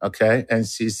 Okay. And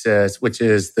she says, which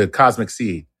is the cosmic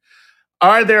seed.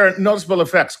 Are there noticeable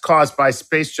effects caused by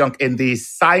space junk in the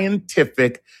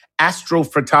scientific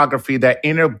astrophotography that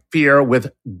interfere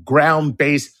with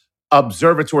ground-based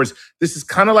observatories? This is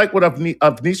kind of like what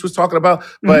Avnish was talking about,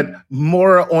 but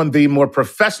more on the more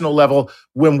professional level.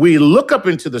 When we look up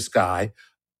into the sky,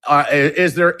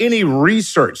 is there any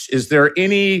research? Is there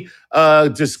any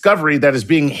discovery that is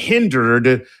being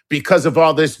hindered because of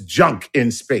all this junk in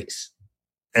space?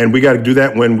 And we got to do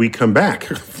that when we come back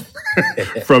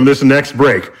from this next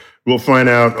break. We'll find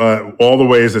out all the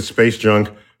ways that space junk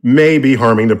may be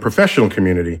harming the professional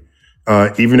community,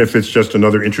 even if it's just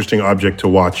another interesting object to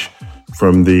watch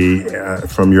from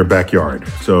your backyard.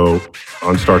 So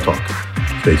on Star Talk,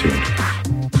 stay tuned.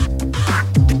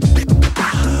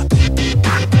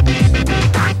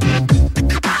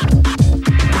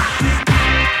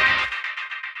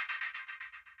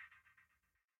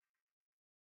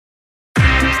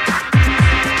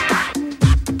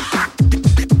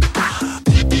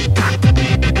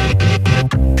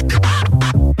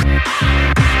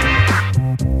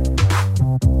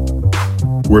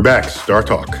 We're back, Star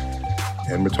Talk,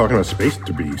 and we're talking about space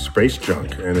debris, space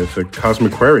junk, and it's a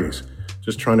cosmic queries,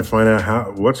 just trying to find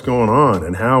out what's going on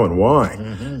and how and why.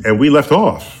 Mm-hmm. And we left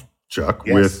off, Chuck,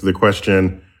 with the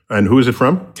question, and who is it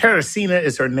from? Teresina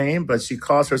is her name, but she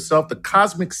calls herself the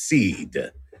Cosmic Seed.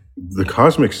 The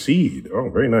Cosmic Seed. Oh,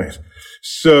 very nice.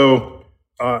 So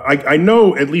I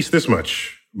know at least this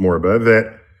much, Morba,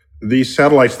 that these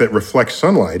satellites that reflect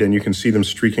sunlight, and you can see them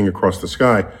streaking across the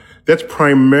sky, that's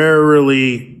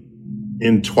primarily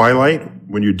in twilight,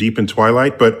 when you're deep in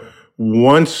twilight. But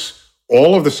once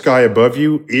all of the sky above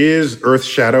you is Earth's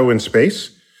shadow in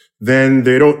space, then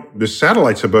the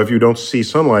satellites above you don't see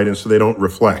sunlight, and so they don't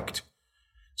reflect.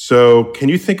 So can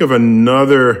you think of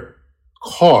another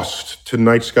cost to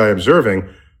night sky observing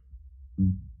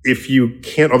if you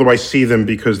can't otherwise see them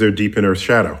because they're deep in Earth's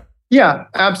shadow? Yeah,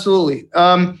 absolutely.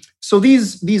 So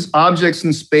these objects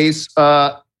in space,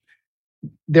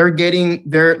 they're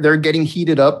getting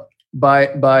heated up by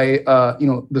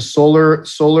the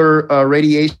solar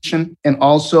radiation, and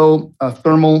also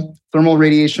thermal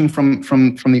radiation from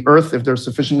the Earth, if they're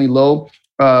sufficiently low,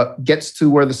 gets to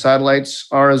where the satellites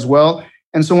are as well.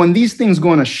 And so when these things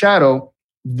go in a shadow,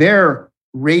 they're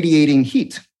radiating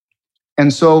heat.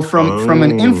 And so from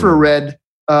an infrared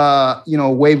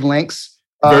wavelengths.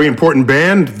 Very important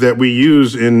band that we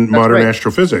use in modern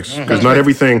astrophysics, because not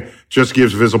everything just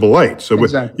gives visible light. So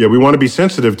we want to be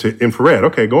sensitive to infrared.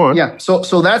 Okay, go on. Yeah, so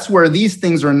that's where these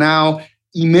things are now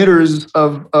emitters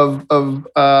of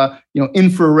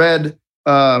infrared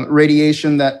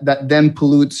radiation that then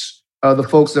pollutes the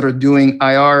folks that are doing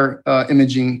IR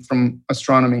imaging from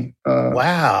astronomy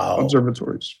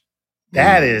observatories.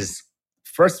 That is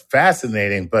first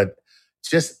fascinating, but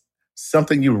just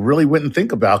something you really wouldn't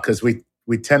think about, because we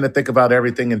tend to think about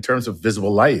everything in terms of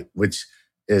visible light, which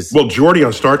is... Well, Geordi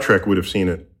on Star Trek would have seen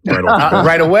it right off.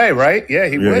 Right away, right? Yeah,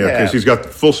 he would have. Because he's got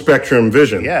full spectrum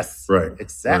vision. Yes. Right.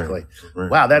 Exactly. Right.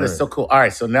 Wow, that is so cool. All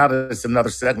right, so now there's another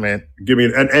segment. Give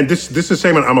me... And this is a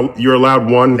segment, you're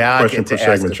allowed one question per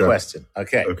segment, Chuck. Question.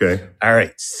 Okay. Okay. All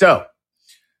right, so...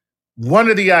 One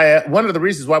of the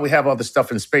reasons why we have all this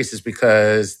stuff in space is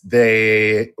because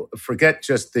they forget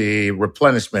just the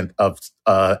replenishment of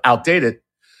outdated,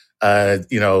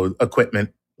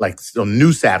 equipment, like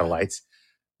new satellites.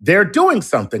 they're doing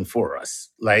something for us,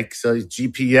 like so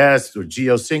GPS or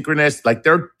geosynchronous, like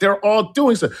they're all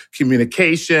doing some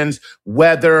communications,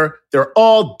 weather, they're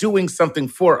all doing something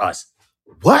for us.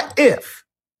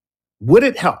 Would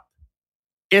it help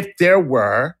if there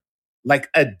were like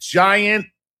a giant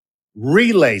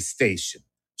relay station?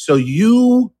 So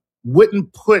you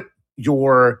wouldn't put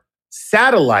your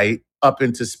satellite up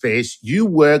into space, you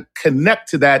would connect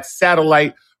to that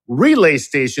satellite relay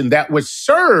station that would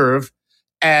serve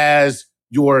as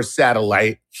your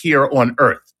satellite here on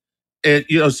Earth.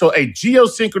 So a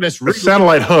geosynchronous a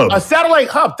satellite hub. A satellite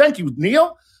hub. Thank you,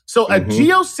 Neil. So a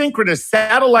geosynchronous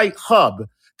satellite hub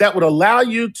that would allow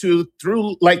you to,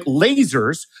 through like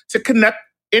lasers, to connect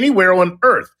anywhere on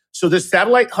Earth. So the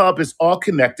satellite hub is all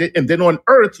connected. And then on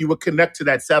Earth, you would connect to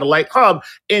that satellite hub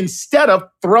instead of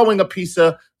throwing a piece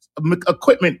of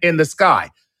equipment in the sky.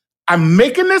 I'm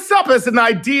making this up as an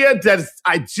idea that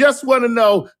I just want to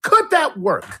know, could that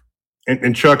work?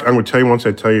 And Chuck, I'm going to tell you once,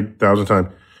 I tell you 1,000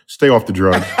 times, stay off the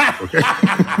drugs. Okay.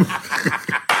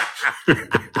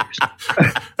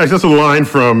 That's just a line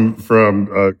from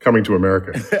Coming to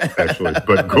America, actually.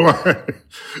 But go on.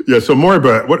 Yeah. So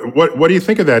Moriba, what do you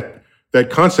think of that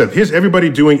concept? Here's everybody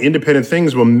doing independent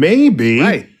things. Well, maybe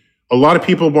a lot of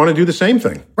people want to do the same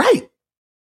thing. Right.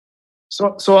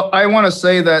 So I want to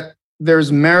say that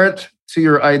there's merit to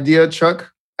your idea,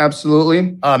 Chuck.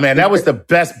 Absolutely. Oh, man, that was the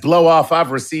best blow-off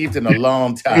I've received in a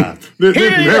long time. He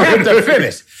didn't even have to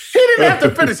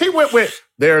finish. He went with,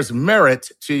 there's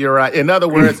merit to your idea. In other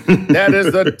words, that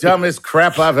is the dumbest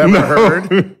crap I've ever heard.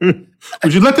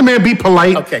 Would you let the man be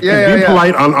polite? Okay. Be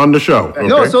polite on the show. Okay?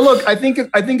 No, so look, I think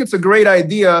it's a great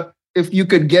idea if you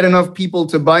could get enough people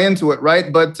to buy into it,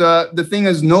 right? But the thing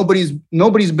is, nobody's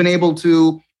been able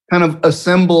to kind of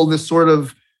assemble this sort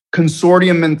of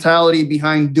consortium mentality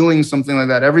behind doing something like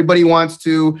that. Everybody wants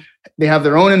to, they have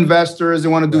their own investors, they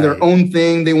want to do their own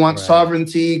thing, they want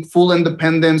sovereignty, full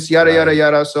independence, yada, yada,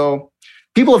 yada. So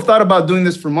people have thought about doing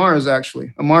this for Mars,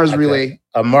 actually. A Mars relay.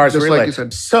 A Mars relay. Like you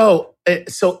said. So,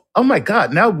 oh my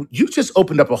God, now you just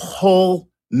opened up a whole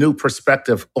new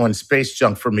perspective on space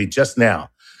junk for me just now,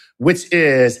 which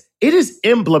is, it is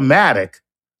emblematic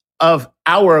of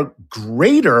our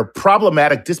greater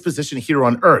problematic disposition here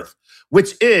on Earth,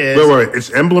 which is... Wait.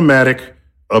 It's emblematic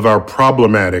of our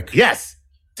problematic... Yes.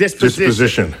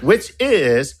 Disposition. Which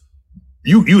is...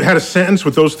 You had a sentence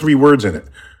with those 3 words in it.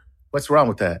 What's wrong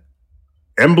with that?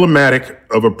 Emblematic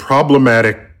of a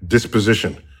problematic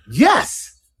disposition.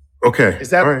 Yes. Okay. Is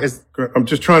that... Right. I'm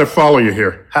just trying to follow you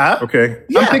here. Huh? Okay.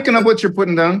 Yeah. I'm picking up what you're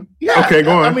putting down. Yeah. Okay,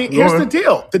 go on. I mean, here's the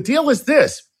deal. The deal is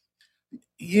this.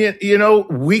 You know,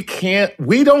 we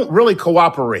don't really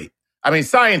cooperate. I mean,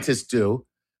 scientists do.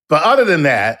 But other than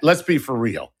that, let's be for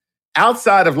real.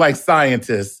 Outside of like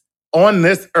scientists on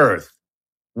this earth,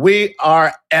 we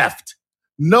are effed.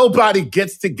 Nobody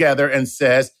gets together and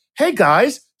says, hey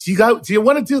guys, do you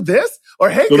want to do this? Or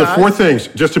hey guys. There are 4 things.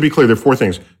 Just to be clear, there are 4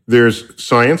 things. There's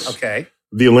science. Okay.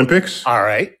 The Olympics. All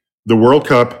right. The World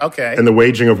Cup. Okay. And the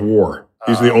waging of war.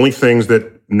 These are the only things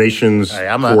that nations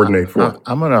coordinate for.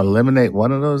 I'm going to eliminate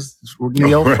one of those,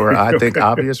 Neil, for I think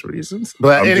obvious reasons.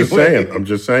 But I'm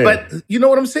just saying. But you know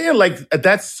what I'm saying? Like,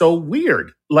 that's so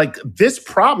weird. Like, this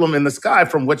problem in the sky,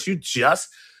 from what you just,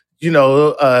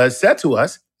 said to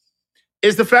us,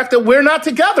 is the fact that we're not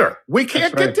together. We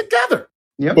can't get together.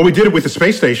 Yep. Well, we did it with the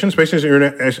space station,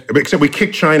 except we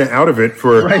kicked China out of it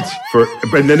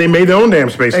and then they made their own damn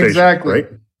space station. Exactly. Right?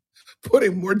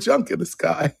 Putting more junk in the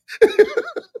sky.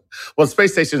 Well,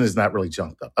 space station is not really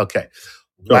junk, though. Okay.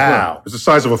 Wow. It's the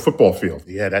size of a football field.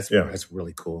 Yeah, that's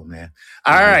really cool, man.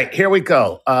 All right, here we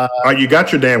go. All right, you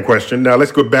got your damn question. Now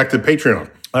let's go back to Patreon.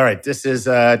 All right, this is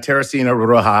Teresina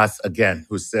Rojas again,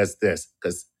 who says this,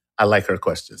 because I like her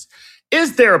questions.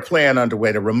 Is there a plan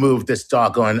underway to remove this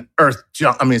doggone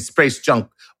space junk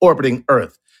orbiting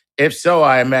Earth? If so,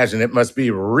 I imagine it must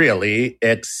be really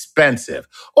expensive.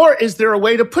 Or is there a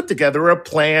way to put together a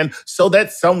plan so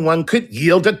that someone could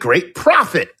yield a great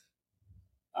profit?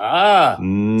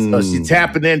 So she's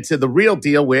tapping into the real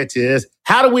deal, which is,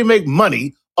 how do we make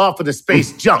money off of the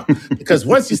space junk? Because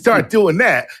once you start doing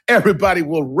that, everybody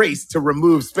will race to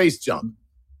remove space junk.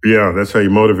 Yeah, that's how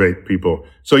you motivate people.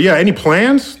 So yeah, any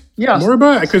plans? Yeah. More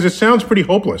about it? Because it sounds pretty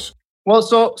hopeless. Well,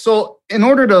 so in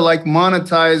order to like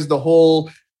monetize the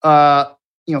whole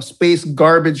space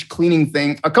garbage cleaning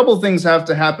thing, a couple of things have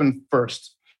to happen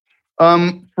first.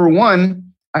 For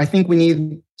one, I think we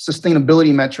need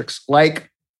sustainability metrics,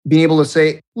 like being able to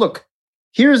say, look,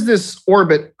 here's this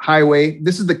orbit highway.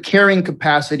 This is the carrying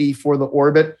capacity for the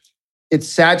orbit. It's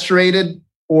saturated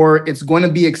or it's going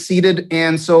to be exceeded.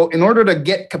 And so in order to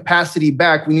get capacity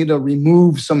back, we need to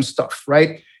remove some stuff,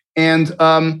 right? And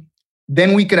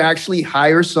then we could actually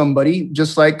hire somebody,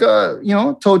 just like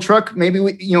tow truck. Maybe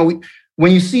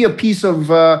when you see a piece of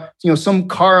some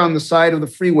car on the side of the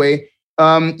freeway,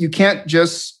 you can't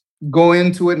just go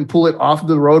into it and pull it off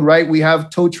the road, right? We have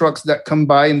tow trucks that come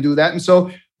by and do that, and so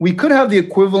we could have the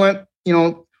equivalent,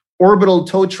 orbital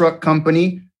tow truck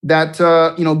company that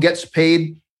gets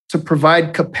paid to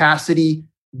provide capacity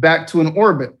back to an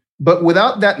orbit. But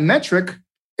without that metric,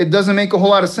 it doesn't make a whole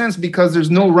lot of sense, because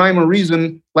there's no rhyme or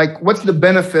reason. Like, what's the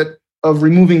benefit of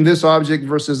removing this object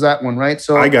versus that one, right?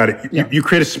 So I got it. Yeah. You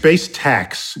create a space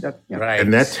tax, Right.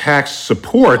 and that tax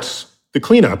supports the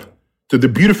cleanup, to the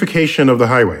beautification of the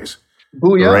highways.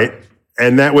 Booyah. Right?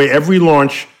 And that way, every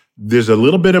launch, there's a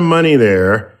little bit of money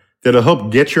there that'll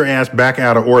help get your ass back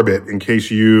out of orbit in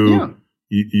case you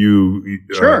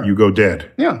go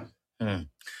dead. Yeah.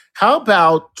 How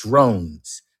about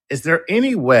drones? Is there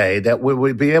any way that we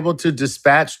would be able to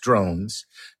dispatch drones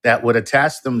that would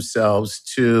attach themselves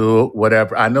to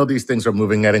whatever? I know these things are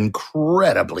moving at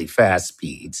incredibly fast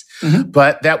speeds,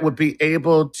 but that would be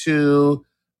able to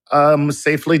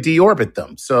safely deorbit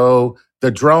them. So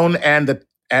the drone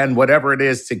and whatever it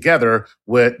is together,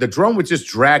 the drone would just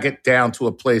drag it down to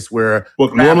a place where...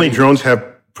 Well, normally drones have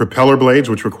propeller blades,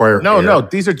 which require air. No,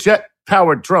 these are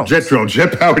jet-powered drones. Jet-powered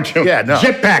drones. Yeah, no.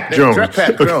 Jetpack drones.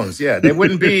 Jetpack drones, yeah. They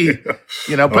wouldn't be, but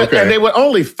Okay. and they would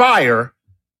only fire.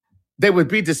 They would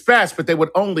be dispatched, but they would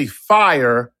only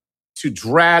fire to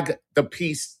drag the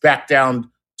piece back down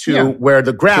to where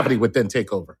the gravity would then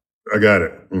take over. I got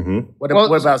it. Mm-hmm. What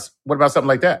about something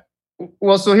like that?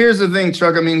 Well, so here's the thing,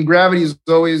 Chuck. I mean, gravity is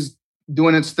always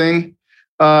doing its thing.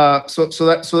 So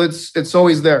it's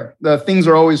always there. The things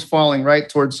are always falling right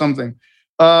towards something.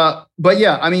 But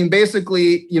yeah, I mean,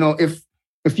 basically,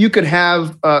 if you could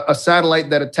have a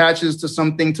satellite that attaches to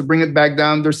something to bring it back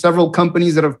down, there's several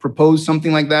companies that have proposed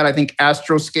something like that. I think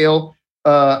Astroscale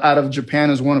out of Japan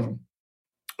is one of them.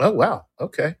 Oh wow.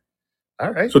 Okay. All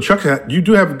right. So Chuck, you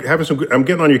do having some good, I'm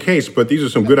getting on your case, but these are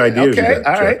some good ideas. Okay. You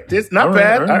got, All right. This not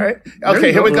bad. All right.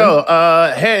 Okay. Here we go.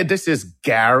 Hey, this is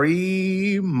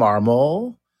Gary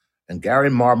Marmol. And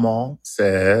Gary Marmol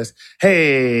says,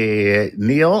 hey,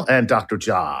 Neil and Dr.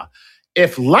 Ja,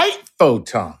 if light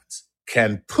photons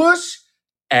can push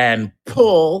and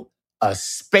pull a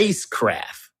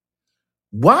spacecraft,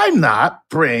 why not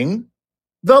bring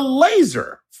the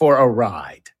laser for a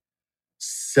ride?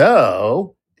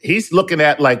 So he's looking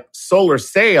at like solar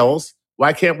sails.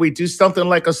 Why can't we do something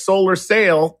like a solar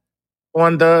sail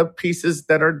on the pieces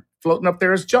that are floating up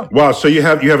there as junk? Wow. So you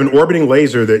have an orbiting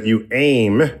laser that you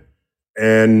aim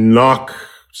and knock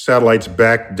satellites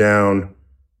back down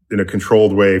in a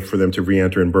controlled way for them to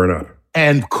re-enter and burn up.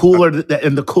 And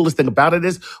the coolest thing about it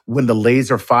is when the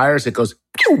laser fires, it goes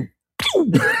pew,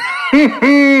 pew.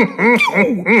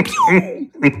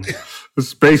 The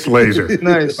space laser.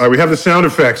 Nice. All right, we have the sound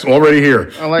effects already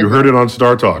here. I like you heard it on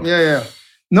Star Talk. Yeah.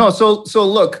 No, so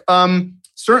look,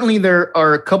 certainly there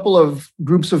are a couple of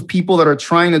groups of people that are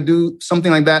trying to do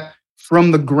something like that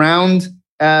from the ground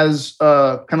as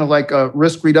kind of like a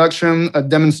risk reduction, a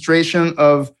demonstration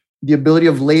of the ability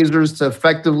of lasers to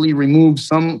effectively remove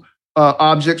some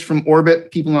objects from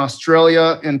orbit. People in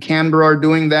Australia and Canberra are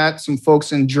doing that. Some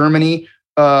folks in Germany,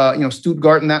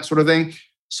 Stuttgart and that sort of thing.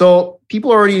 So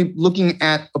people are already looking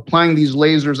at applying these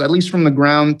lasers, at least from the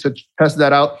ground, to test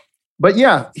that out. But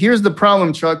yeah, here's the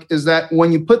problem, Chuck, is that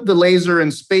when you put the laser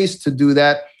in space to do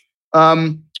that,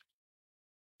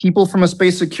 people from a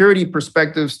space security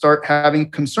perspective start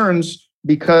having concerns,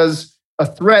 because a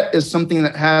threat is something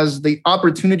that has the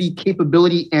opportunity,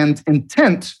 capability, and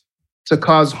intent to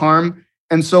cause harm.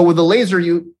 And so with a laser,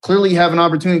 you clearly have an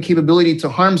opportunity and capability to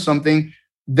harm something.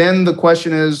 Then the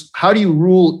question is, how do you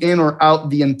rule in or out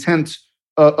the intent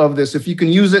of this? If you can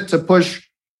use it to push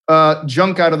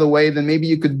junk out of the way, then maybe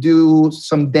you could do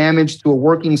some damage to a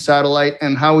working satellite.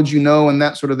 And how would you know? And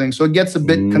that sort of thing. So it gets a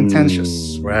bit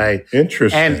contentious. Right.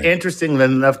 Interesting. And interesting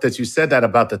enough that you said that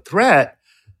about the threat.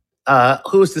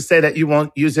 Who's to say that you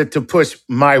won't use it to push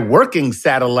my working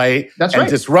satellite and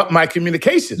disrupt my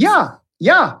communications?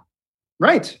 Yeah.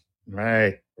 Right.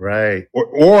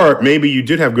 Or maybe you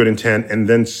did have good intent and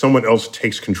then someone else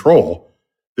takes control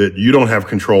that you don't have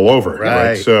control over.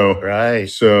 Right.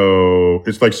 So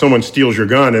it's like someone steals your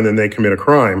gun and then they commit a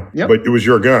crime, but it was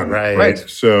your gun. Right.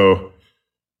 So.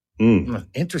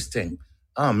 Interesting.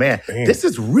 Oh, man. This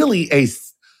is really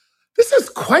this is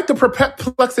quite the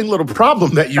perplexing little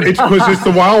problem that you have. Because it's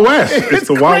the Wild West. It's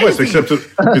the Wild West, except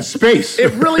it's space.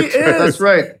 It really is. That's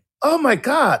right. Oh, my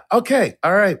God. Okay.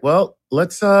 All right. Well,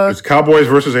 let's... It's Cowboys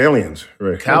versus Aliens.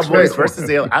 Right. Cowboys versus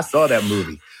Aliens. I saw that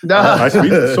movie.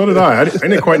 So did I. I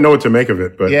didn't quite know what to make of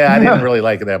it, but Yeah, I didn't really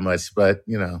like it that much, but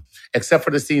except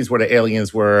for the scenes where the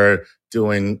aliens were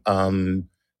doing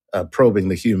probing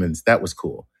the humans, that was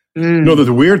cool. No,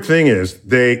 the weird thing is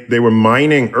they were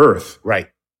mining Earth Right.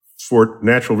 for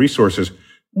natural resources.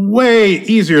 Way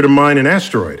easier to mine an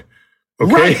asteroid.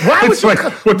 Okay? Right.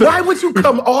 Why would you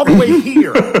come all the way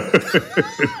here?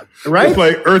 Right? It's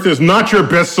like Earth is not your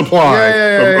best supply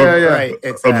Right. of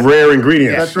Exactly. rare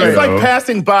ingredients. That's right. It's like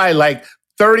passing by like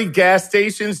 30 gas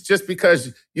stations just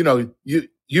because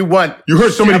you want. You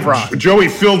heard somebody, Chevron. Joey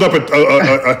filled up a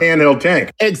handheld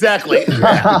tank. Exactly.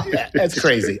 Yeah, that's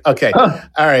crazy. Okay. All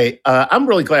right. I'm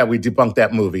really glad we debunked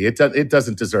that movie. It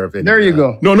doesn't deserve it. There you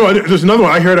go. No, there's another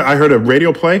one. I heard a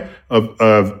radio play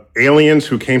of aliens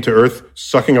who came to Earth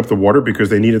sucking up the water because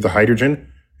they needed the hydrogen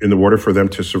in the water for them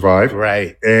to survive.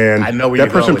 Right. And I know where that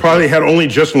you're going person with probably had only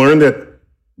just learned that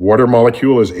water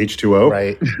molecule is H2O.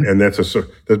 Right. And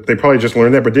they probably just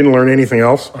learned that, but didn't learn anything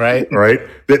else. Right. Right.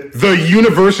 That the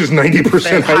universe is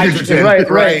 90% hydrogen.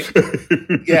 Right.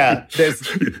 Yeah.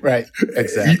 Right.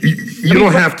 Exactly. You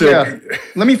don't have to. Yeah.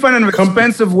 Let me find an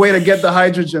expensive way to get the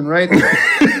hydrogen, right?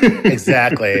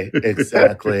 Exactly.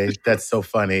 That's so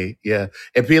funny. Yeah.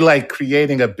 It'd be like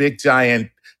creating a big giant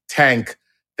tank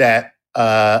that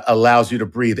allows you to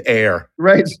breathe air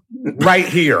Right. right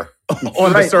here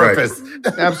on the Right. surface.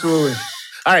 Absolutely.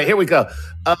 All right, here we go.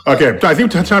 Okay. I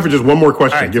think it's time for just one more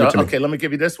question. All right, Give it to me. okay, let me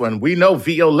give you this one. We know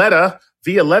Violetta.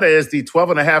 Violetta is the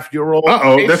 12-and-a-half-year-old.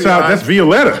 That's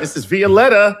Violetta. This is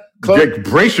Violetta.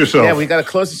 Brace yourself. Yeah, we got to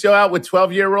close the show out with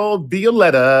 12-year-old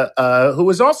Violetta, who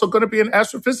is also going to be an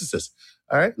astrophysicist.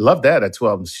 All right, love that. At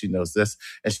 12, she knows this.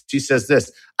 And she says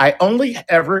this: I only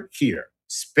ever hear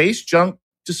space junk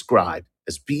described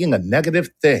as being a negative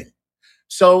thing.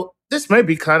 So this may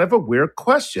be kind of a weird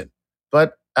question,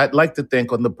 but I'd like to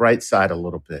think on the bright side a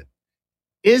little bit.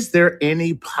 Is there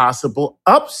any possible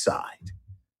upside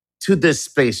to this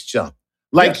space junk?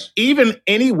 Like even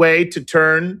any way to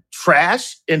turn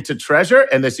trash into treasure?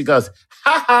 And then she goes,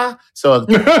 ha ha. So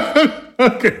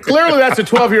Okay. clearly that's a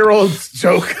 12-year-old's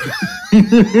joke.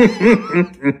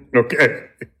 Okay.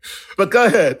 But go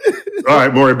ahead. All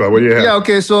right, Moriba, what do you have? Yeah.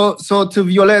 Okay. So to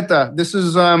Violetta, this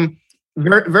is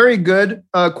very, very good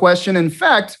question. In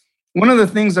fact, one of the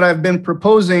things that I've been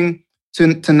proposing to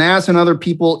NASA and other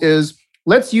people is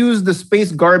let's use the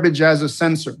space garbage as a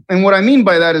sensor. And what I mean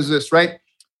by that is this, right?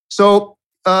 So,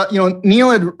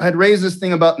 Neil had raised this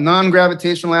thing about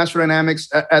non-gravitational astrodynamics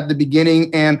at the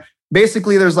beginning. And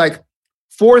basically there's like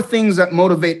 4 things that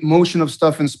motivate motion of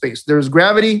stuff in space. There's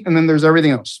gravity, and then there's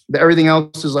everything else. Everything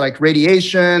else is like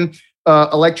radiation,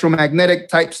 electromagnetic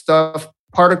type stuff,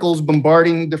 particles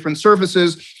bombarding different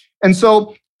surfaces. And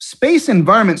so space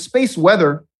environment, space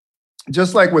weather,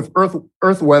 just like with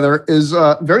Earth weather, is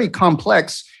very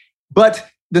complex. But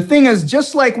the thing is,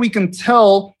 just like we can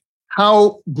tell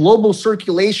how global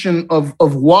circulation of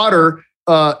water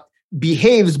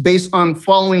behaves based on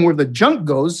following where the junk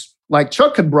goes, like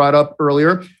Chuck had brought up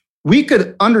earlier, we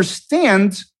could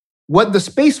understand what the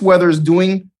space weather is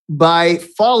doing by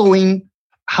following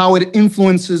how it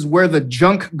influences where the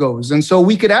junk goes. And so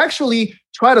we could actually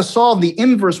try to solve the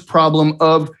inverse problem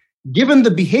of, given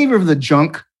the behavior of the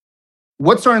junk,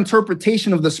 what's our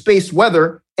interpretation of the space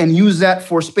weather, and use that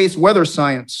for space weather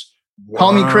science. Wow.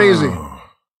 Call me crazy.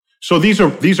 So these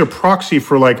are proxy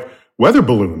for like weather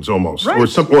balloons almost,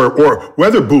 right. or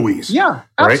weather buoys. Yeah,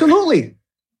 absolutely. Right?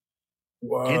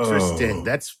 Whoa. Interesting.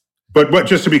 But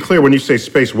just to be clear, when you say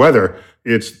space weather,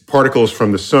 it's particles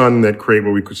from the sun that create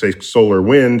what we could say solar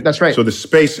wind. That's right. So the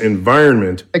space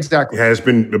environment has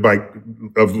been,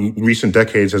 of recent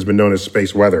decades, has been known as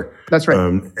space weather. That's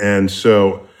right. And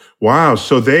so, wow.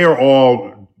 So they are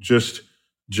all just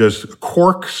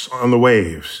corks on the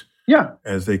waves. Yeah.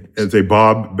 As they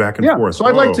bob back and forth. So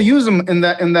I'd like to use them in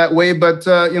that way, but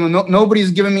nobody's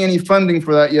given me any funding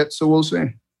for that yet. So we'll see.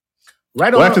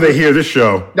 Right. Well, after they hear this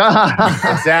show,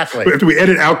 exactly. After we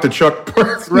edit out the Chuck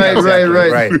part. Right.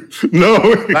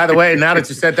 No. By the way, now that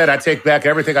you said that, I take back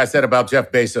everything I said about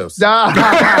Jeff Bezos.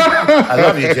 I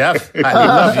love you, Jeff. I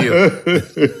love you.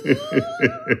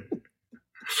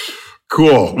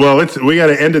 Cool. Well, we got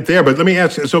to end it there. But let me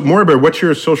ask. So, Moriba, what's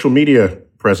your social media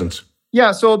presence?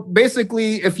 Yeah. So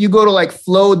basically, if you go to like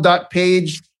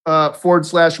flow.page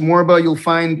 /Moriba, you'll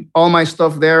find all my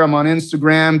stuff there. I'm on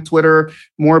Instagram, Twitter,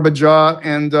 Moriba Jah,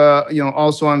 and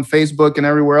also on Facebook and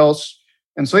everywhere else.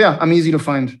 And so yeah, I'm easy to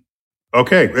find.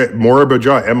 Okay, Moriba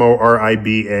Jah,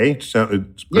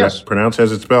 Moriba. Yes. Pronounced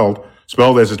as it's spelled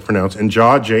as it's pronounced, and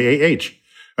Jah, Jah.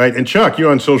 All right, and Chuck, you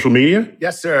on social media?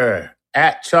 Yes, sir.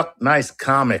 At Chuck Nice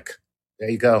Comic. There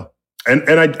you go. And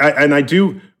I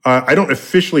do I don't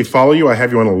officially follow you. I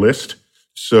have you on a list.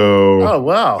 So, Oh,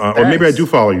 wow. or maybe I do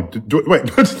follow you. Wait,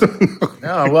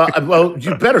 Oh, well,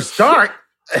 you better start.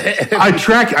 I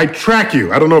track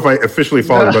you. I don't know if I officially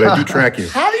follow you, but I do track you.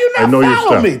 How do you I not know your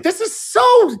follow stuff. me? This is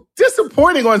so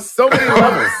disappointing on so many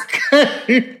levels.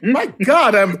 My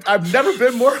God, I've never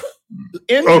been more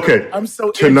into Okay. I'm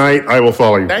so Tonight, I will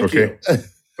follow you. Thank okay? you.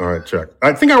 All right, check.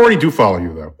 I think I already do follow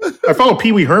you, though. I follow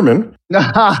Pee Wee Herman.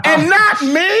 And not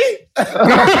me?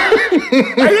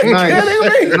 Are you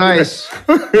kidding me? Nice.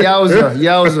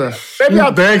 Yowza.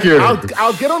 Maybe Thank you.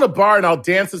 I'll get on a bar and I'll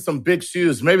dance in some big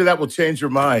shoes. Maybe that will change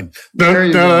your mind. There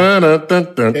you Dun.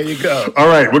 There you go. All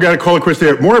right, we got to call it quits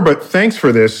there. More, but thanks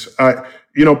for this.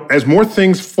 As more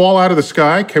things fall out of the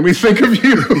sky, can we think of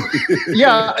you?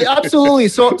 Yeah, absolutely.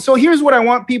 So here's what I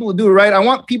want people to do, right? I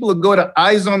want people to go to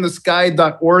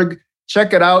eyesonthesky.org,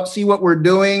 check it out, see what we're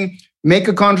doing, make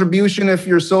a contribution if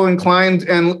you're so inclined,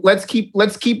 and let's keep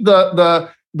the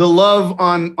love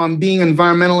on being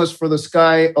environmentalists for the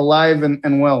sky alive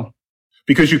and well.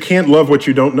 Because you can't love what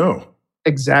you don't know.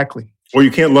 Exactly. Or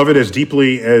you can't love it as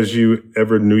deeply as you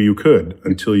ever knew you could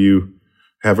until you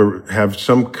have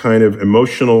some kind of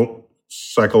emotional,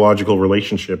 psychological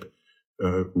relationship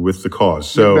with the cause.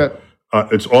 So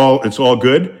it's all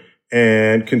good,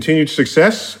 and continued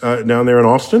success down there in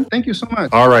Austin. Thank you so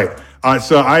much. All right.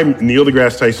 So I'm Neil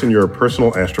deGrasse Tyson, your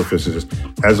personal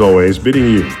astrophysicist. As always, bidding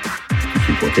you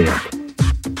keep working out.